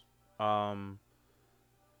protesters, um,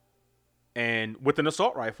 and with an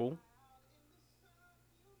assault rifle.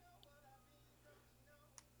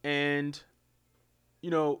 And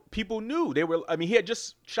people knew they were. I mean, he had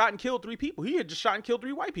just shot and killed 3 people. He had just shot and killed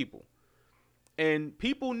 3 white people, and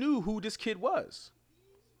people knew who this kid was.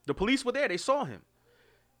 The police were there. They saw him.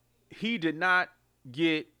 He did not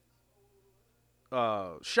get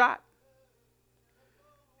shot.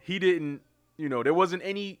 He didn't. There wasn't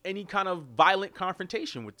any kind of violent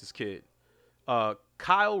confrontation with this kid.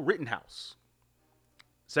 Kyle Rittenhouse,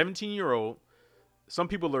 17-year-old. Some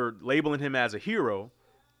people are labeling him as a hero.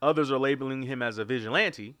 Others are labeling him as a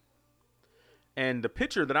vigilante. And the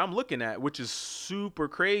picture that I'm looking at, which is super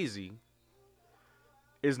crazy,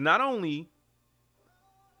 is not only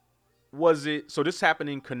was it, so this happened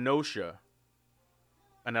in Kenosha,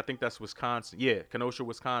 and I think that's Wisconsin. Yeah, Kenosha,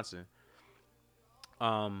 Wisconsin.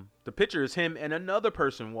 The picture is him and another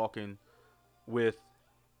person walking with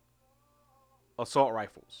assault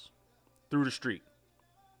rifles through the street.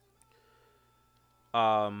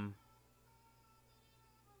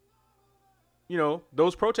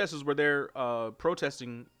 Those protesters were there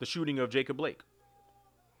protesting the shooting of Jacob Blake.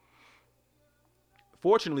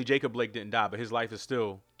 Fortunately, Jacob Blake didn't die, but his life is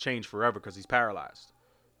still changed forever because he's paralyzed.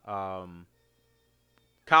 Kyle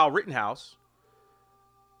Rittenhouse,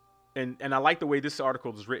 and I like the way this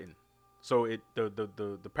article is written. So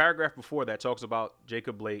the paragraph before that talks about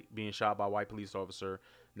Jacob Blake being shot by a white police officer,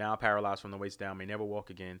 now paralyzed from the waist down, may never walk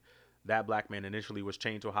again. That black man initially was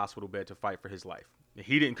chained to a hospital bed to fight for his life.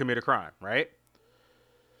 He didn't commit a crime, right?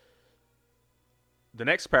 The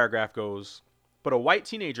next paragraph goes, but a white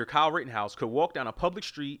teenager, Kyle Rittenhouse, could walk down a public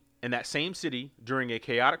street in that same city during a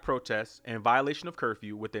chaotic protest and violation of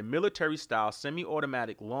curfew with a military-style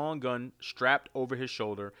semi-automatic long gun strapped over his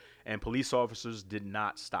shoulder, and police officers did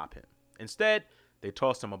not stop him. Instead, they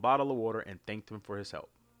tossed him a bottle of water and thanked him for his help.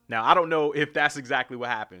 Now, I don't know if that's exactly what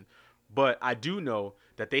happened, but I do know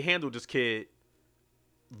that they handled this kid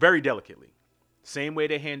very delicately. Same way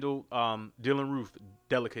they handled Dylan Roof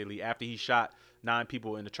delicately after he shot 9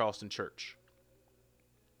 people in the Charleston church.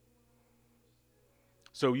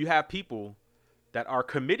 So you have people that are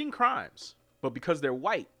committing crimes, but because they're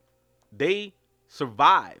white, they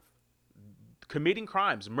survive committing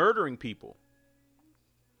crimes, murdering people.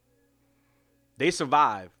 They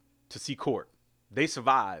survive to see court. They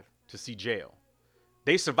survive to see jail.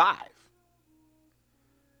 They survive.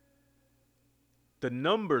 The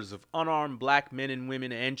numbers of unarmed black men and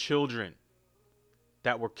women and children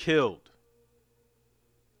that were killed,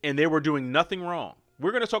 and they were doing nothing wrong.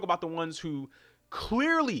 We're going to talk about the ones who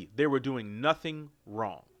clearly they were doing nothing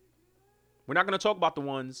wrong. We're not going to talk about the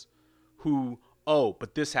ones who,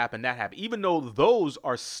 but this happened, that happened, even though those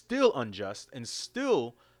are still unjust and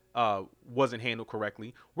still wasn't handled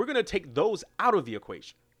correctly. We're going to take those out of the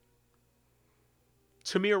equation.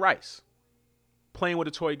 Tamir Rice, playing with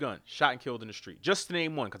a toy gun, shot and killed in the street. Just to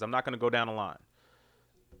name one, because I'm not going to go down the line.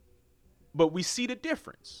 But we see the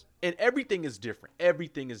difference. And everything is different.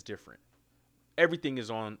 Everything is different. Everything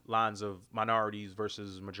is on lines of minorities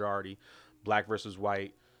versus majority, black versus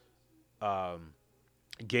white,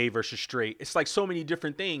 gay versus straight. It's like so many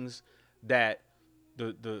different things that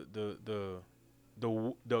the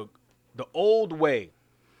old way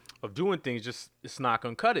of doing things it's not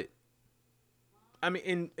gonna cut it. I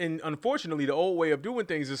mean, and unfortunately, the old way of doing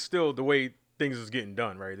things is still the way things is getting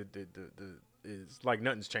done, right? It's like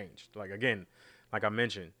nothing's changed. Like, again, like I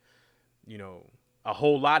mentioned, a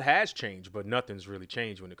whole lot has changed, but nothing's really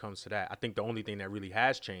changed when it comes to that. I think the only thing that really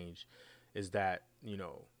has changed is that,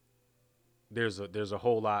 there's a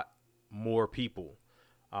whole lot more people,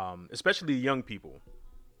 especially young people,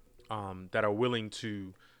 that are willing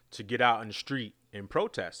to get out in the street and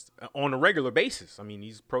protest on a regular basis. I mean,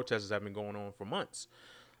 these protests have been going on for months.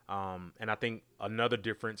 And I think another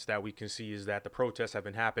difference that we can see is that the protests have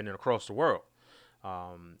been happening across the world.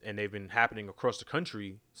 And they've been happening across the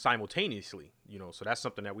country simultaneously, so that's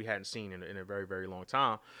something that we hadn't seen in a very, very long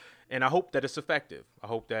time. And I hope that it's effective. I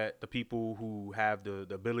hope that the people who have the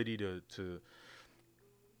ability to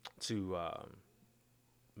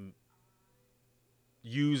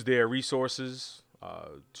use their resources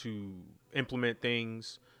to implement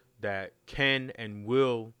things that can and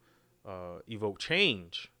will evoke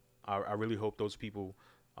change, I really hope those people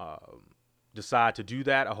decide to do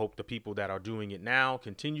that. I hope the people that are doing it now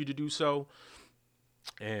continue to do so.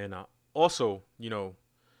 And also,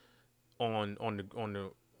 on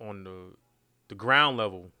the ground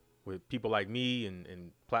level with people like me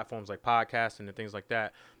and platforms like podcasting and things like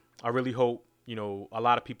that, I really hope a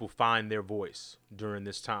lot of people find their voice during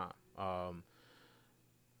this time,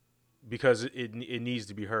 because it needs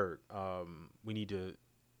to be heard. We need to,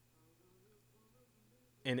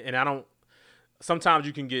 and I don't. sometimes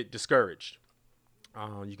you can get discouraged.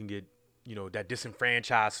 You can get, that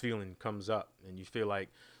disenfranchised feeling comes up, and you feel like,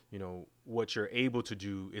 what you're able to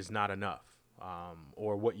do is not enough,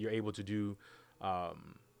 or what you're able to do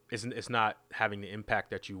it's not having the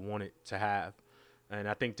impact that you want it to have. And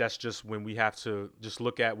I think that's just when we have to just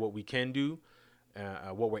look at what we can do,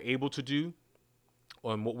 what we're able to do,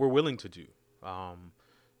 and what we're willing to do, um,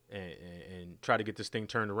 and try to get this thing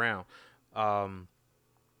turned around. Um,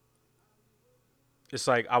 it's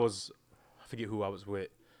like I forget who I was with.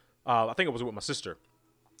 I think I was with my sister,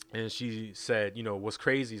 and she said, what's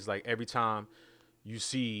crazy is like every time you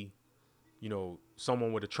see,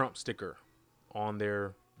 someone with a Trump sticker on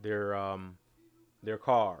their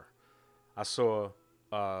car. I saw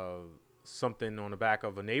uh, something on the back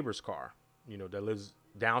of a neighbor's car, that lives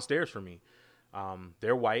downstairs from me.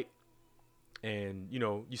 They're white, and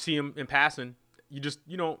you see them in passing. You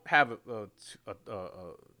don't have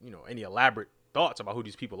any elaborate thoughts about who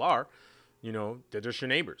these people are. They're just your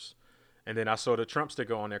neighbors. And then I saw the Trump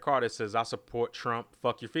sticker on their car that says, "I support Trump.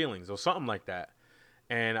 Fuck your feelings," or something like that.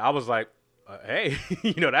 And I was like, hey,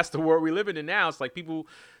 that's the world we live in now. It's like people,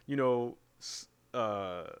 you know,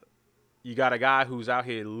 uh, you got a guy who's out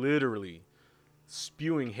here literally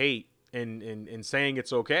spewing hate and saying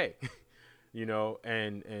it's okay,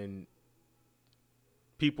 and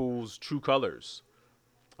people's true colors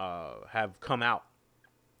have come out.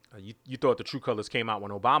 You thought the true colors came out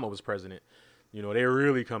when Obama was president. They're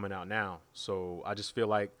really coming out now. So I just feel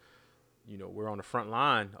like, we're on the front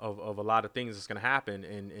line of a lot of things that's going to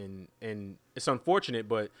happen. And it's unfortunate,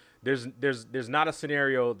 but there's not a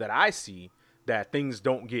scenario that I see that things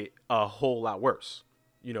don't get a whole lot worse,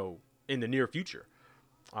 in the near future.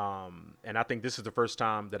 And I think this is the first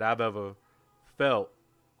time that I've ever felt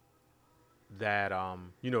that,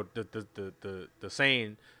 the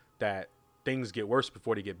saying that things get worse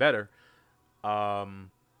before they get better.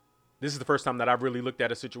 Um, this is the first time that I've really looked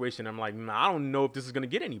at a situation. I'm like, nah, I don't know if this is going to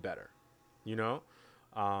get any better, you know?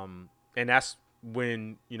 And that's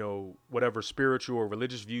when, whatever spiritual or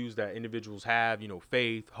religious views that individuals have,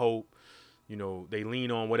 faith, hope, they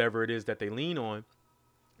lean on whatever it is that they lean on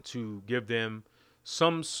to give them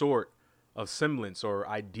some sort of semblance or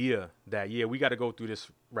idea that, yeah, we got to go through this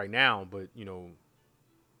right now, but,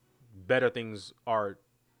 better things are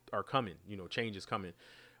coming, change is coming.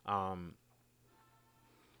 Um,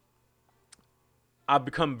 I've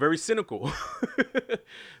become very cynical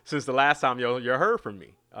since the last time you heard from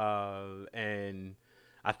me. And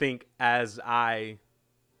I think as I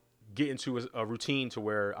get into a routine to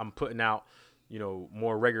where I'm putting out,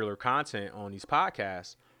 more regular content on these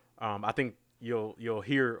podcasts, I think you'll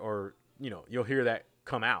hear, or you'll hear that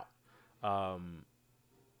come out. Um,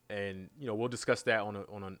 and we'll discuss that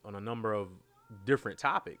on a number of different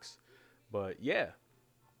topics. But yeah,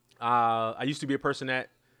 I used to be a person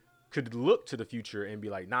that could look to the future and be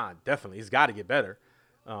like, nah, definitely, it's got to get better.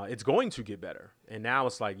 It's going to get better. And now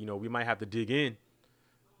it's like, we might have to dig in,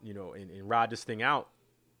 and ride this thing out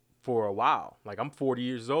for a while. Like, I'm 40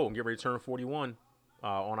 years old and get ready to turn 41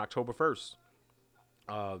 on October 1st.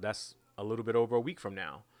 That's a little bit over a week from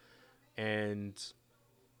now. And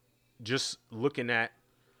just looking at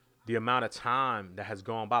the amount of time that has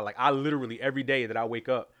gone by, like, I literally, every day that I wake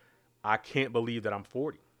up, I can't believe that I'm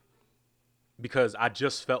 40, because I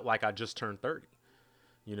just felt like I just turned 30.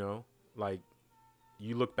 Like,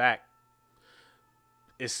 you look back,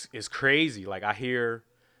 it's crazy. Like, I hear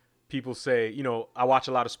people say, I watch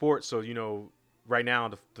a lot of sports, so right now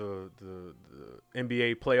the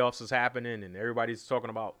NBA playoffs is happening, and everybody's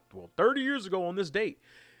talking about, well, 30 years ago on this date.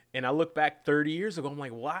 And I look back 30 years ago, I'm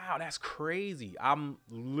like, wow, that's crazy. I'm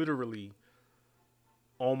literally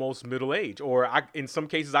almost middle age, or in some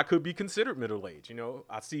cases I could be considered middle age.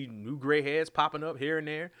 I see new gray hairs popping up here and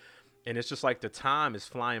there, and it's just like the time is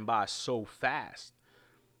flying by so fast.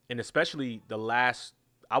 And especially the last,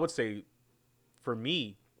 I would say, for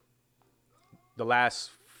me, the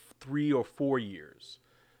last 3 or 4 years,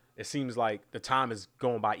 it seems like the time is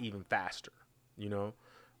going by even faster. you know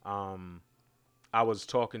um I was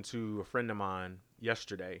talking to a friend of mine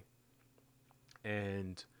yesterday,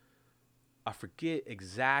 and I forget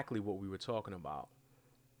exactly what we were talking about.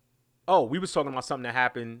 Oh, we was talking about something that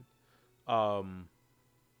happened um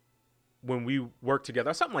when we worked together,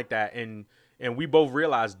 or something like that, and we both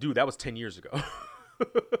realized, dude, that was 10 years ago.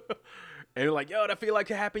 And we're like, yo, that feel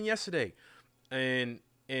like it happened yesterday. And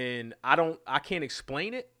I can't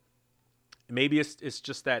explain it. Maybe it's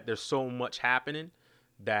just that there's so much happening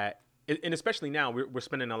that, and especially now we're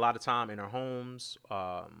spending a lot of time in our homes,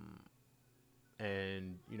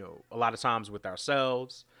 and a lot of times with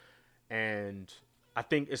ourselves. And I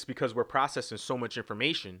think it's because we're processing so much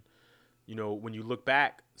information when you look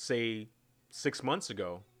back, say 6 months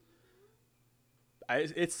ago,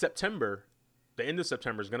 it's September. The end of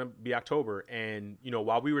September is going to be October. And,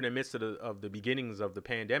 while we were in the midst of the beginnings of the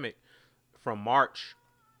pandemic from March,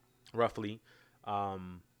 roughly,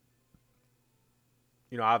 um,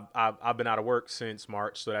 I've been out of work since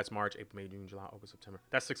March. So that's March, April, May, June, July, August, September.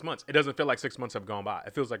 That's 6 months. It doesn't feel like 6 months have gone by.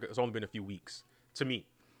 It feels like it's only been a few weeks to me.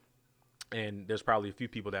 And there's probably a few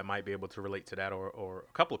people that might be able to relate to that, or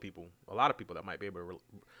a couple of people, a lot of people that might be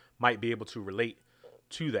able to relate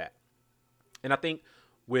to that. And I think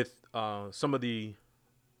with some of the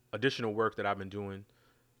additional work that I've been doing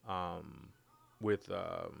with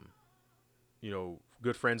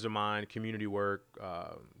good friends of mine, community work.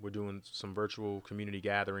 We're doing some virtual community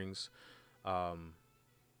gatherings. Um,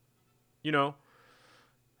 you know,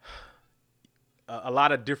 a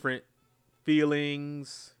lot of different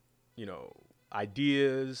feelings,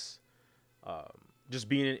 ideas. Just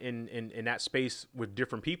being in that space with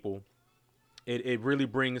different people, it really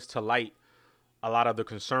brings to light a lot of the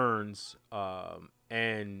concerns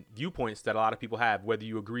and viewpoints that a lot of people have, whether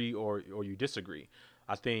you agree or you disagree.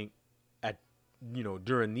 I think at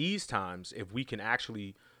during these times, if we can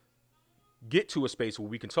actually get to a space where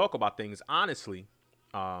we can talk about things honestly,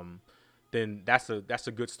 then that's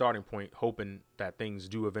a good starting point. Hoping that things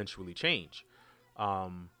do eventually change.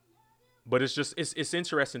 Um, but it's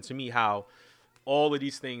interesting to me how all of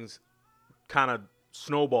these things kind of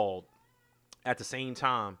snowballed at the same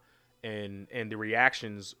time, and the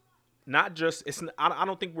reactions, not just it's I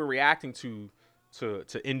don't think we're reacting to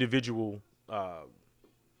individual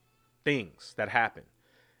things that happen.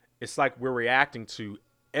 It's like we're reacting to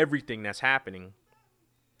everything that's happening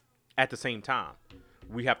at the same time.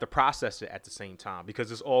 We have to process it at the same time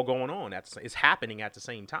because it's all going on. It's happening at the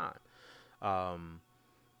same time. Um,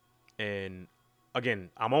 and again,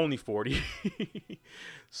 I'm only 40,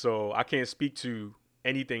 so I can't speak to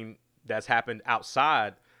anything that's happened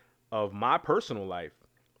outside of my personal life.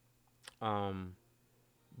 Um,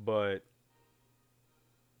 but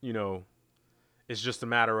you know, it's just a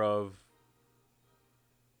matter of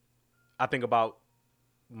I think about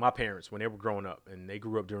my parents when they were growing up, and they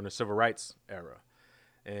grew up during the civil rights era,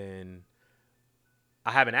 and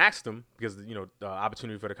I haven't asked them because the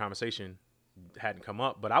opportunity for the conversation hadn't come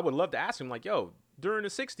up. But I would love to ask them, like, yo, during the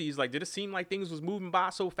 '60s, like, did it seem like things was moving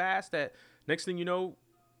by so fast that next thing you know,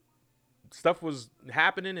 stuff was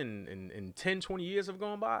happening and 10, 20 years have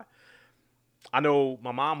gone by? I know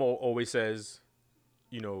my mom always says,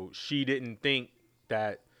 she didn't think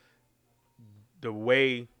that the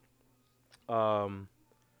way um,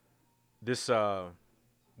 this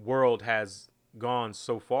world has gone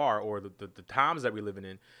so far, or the times that we're living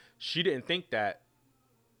in, she didn't think that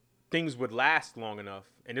things would last long enough.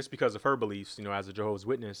 And it's because of her beliefs, as a Jehovah's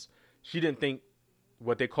Witness. She didn't think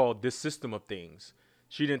what they called this system of things.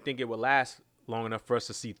 She didn't think it would last long enough for us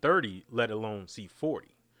to see 30, let alone see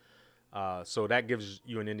 40. So that gives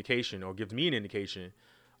you an indication, or gives me an indication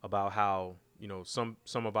about how some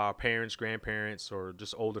of our parents, grandparents, or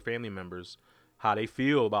just older family members, how they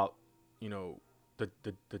feel about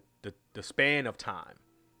the span of time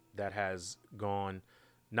that has gone,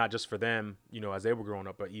 not just for them, as they were growing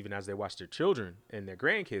up, but even as they watch their children and their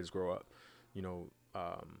grandkids grow up. You know,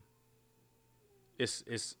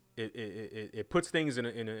 it puts things in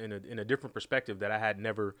a different perspective that I had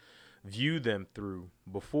never viewed them through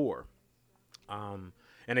before. And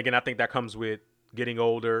again, I think that comes with getting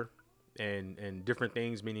older and different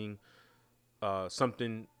things, meaning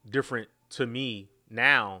something different to me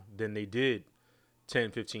now than they did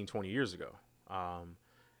 10, 15, 20 years ago.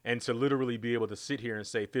 And to literally be able to sit here and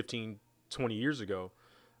say 15, 20 years ago,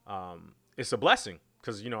 it's a blessing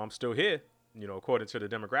because, I'm still here. According to the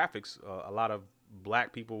demographics, a lot of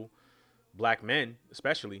black people, black men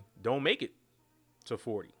especially, don't make it to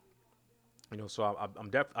 40. So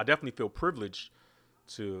I definitely feel privileged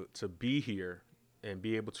to be here and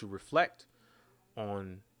be able to reflect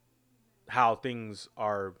on how things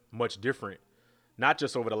are much different, not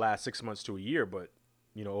just over the last 6 months to a year, but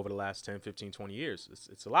over the last 10, 15, 20 years.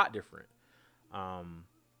 It's a lot different.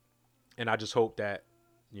 And I just hope that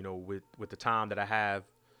with the time that I have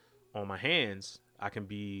on my hands, I can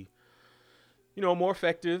be more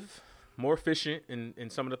effective, more efficient in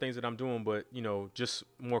some of the things that I'm doing, but just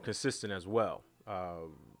more consistent as well.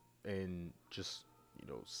 And just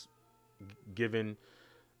giving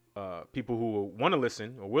people who want to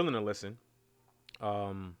listen or willing to listen,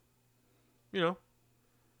 you know,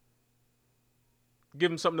 give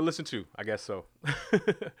them something to listen to, I guess so.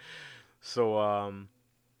 So,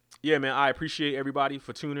 yeah, man, I appreciate everybody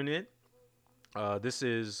for tuning in. This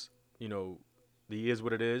is, the Is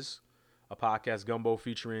What It Is, a podcast gumbo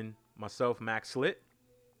featuring myself, Max Slit.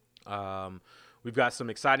 We've got some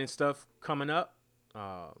exciting stuff coming up.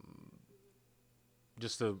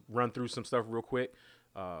 Just to run through some stuff real quick.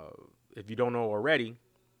 If you don't know already,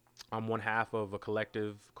 I'm one half of a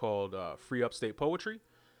collective called Free Upstate Poetry.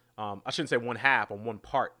 I shouldn't say one half, I'm one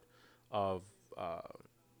part of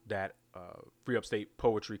that Free Upstate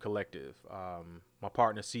Poetry Collective. My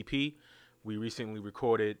partner, CP, we recently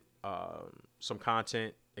recorded some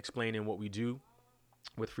content explaining what we do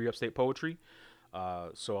with Free Upstate Poetry.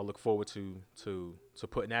 So I look forward to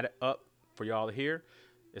putting that up for y'all to hear.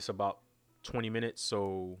 It's about 20 minutes,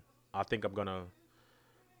 so I think I'm gonna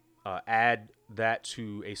add that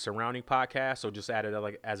to a surrounding podcast. So just add it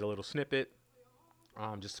like as a little snippet,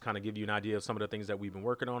 just to kind of give you an idea of some of the things that we've been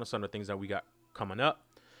working on and some of the things that we got coming up.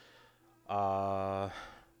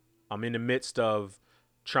 I'm in the midst of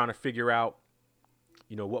trying to figure out,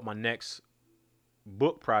 what my next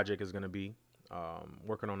book project is gonna be.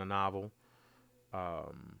 Working on a novel.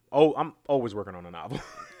 I'm always working on a novel.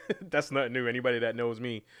 That's nothing new. Anybody that knows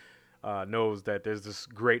me knows that there's this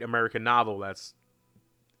great American novel that's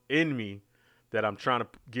in me that I'm trying to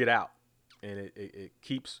get out, and it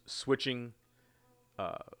keeps switching.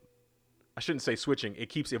 I shouldn't say switching. It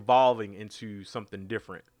keeps evolving into something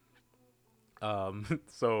different.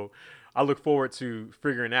 So I look forward to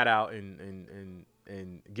figuring that out and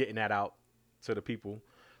getting that out to the people.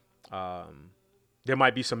 There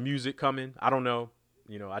might be some music coming. I don't know.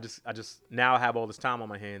 I just now have all this time on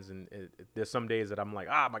my hands, and there's some days that I'm like,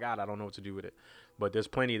 oh my God, I don't know what to do with it. But there's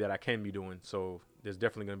plenty that I can be doing. So there's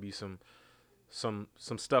definitely going to be some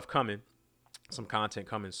stuff coming, some content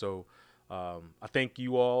coming. So I thank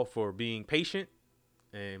you all for being patient.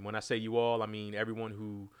 And when I say you all, I mean everyone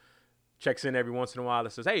who checks in every once in a while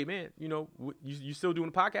and says, hey man, you still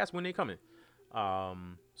doing the podcast? When they coming?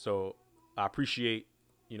 So I appreciate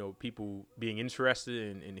people being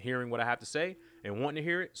interested in hearing what I have to say and wanting to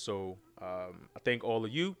hear it. So I thank all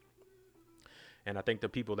of you. And I thank the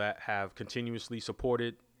people that have continuously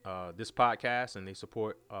supported this podcast, and they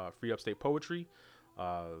support Free Upstate Poetry.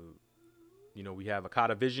 We have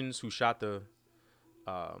Akata Visions, who shot the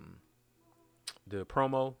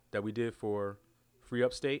promo that we did for Free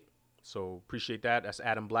Upstate. So appreciate that. That's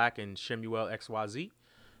Adam Black and Shemuel XYZ.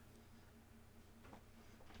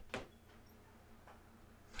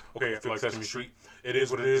 Okay, I feel like Sesame Street. It is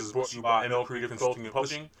what it is. Brought to you by ML Creative Consulting and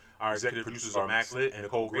Publishing. Our executive producers are Max Lit and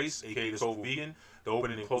Nicole Grace, aka the Soulful Vegan. The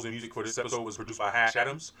opening and closing music for this episode was produced by Hash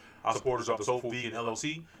Adams. Our supporters are the Soulful Vegan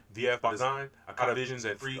LLC, VF by Design, Akata Visions,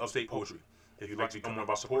 and Free Upstate Poetry. If you'd like to become one of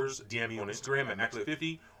our supporters, DM me on Instagram at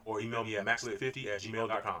maxlit50 or email me at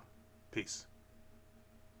maxlit50@gmail.com. Peace.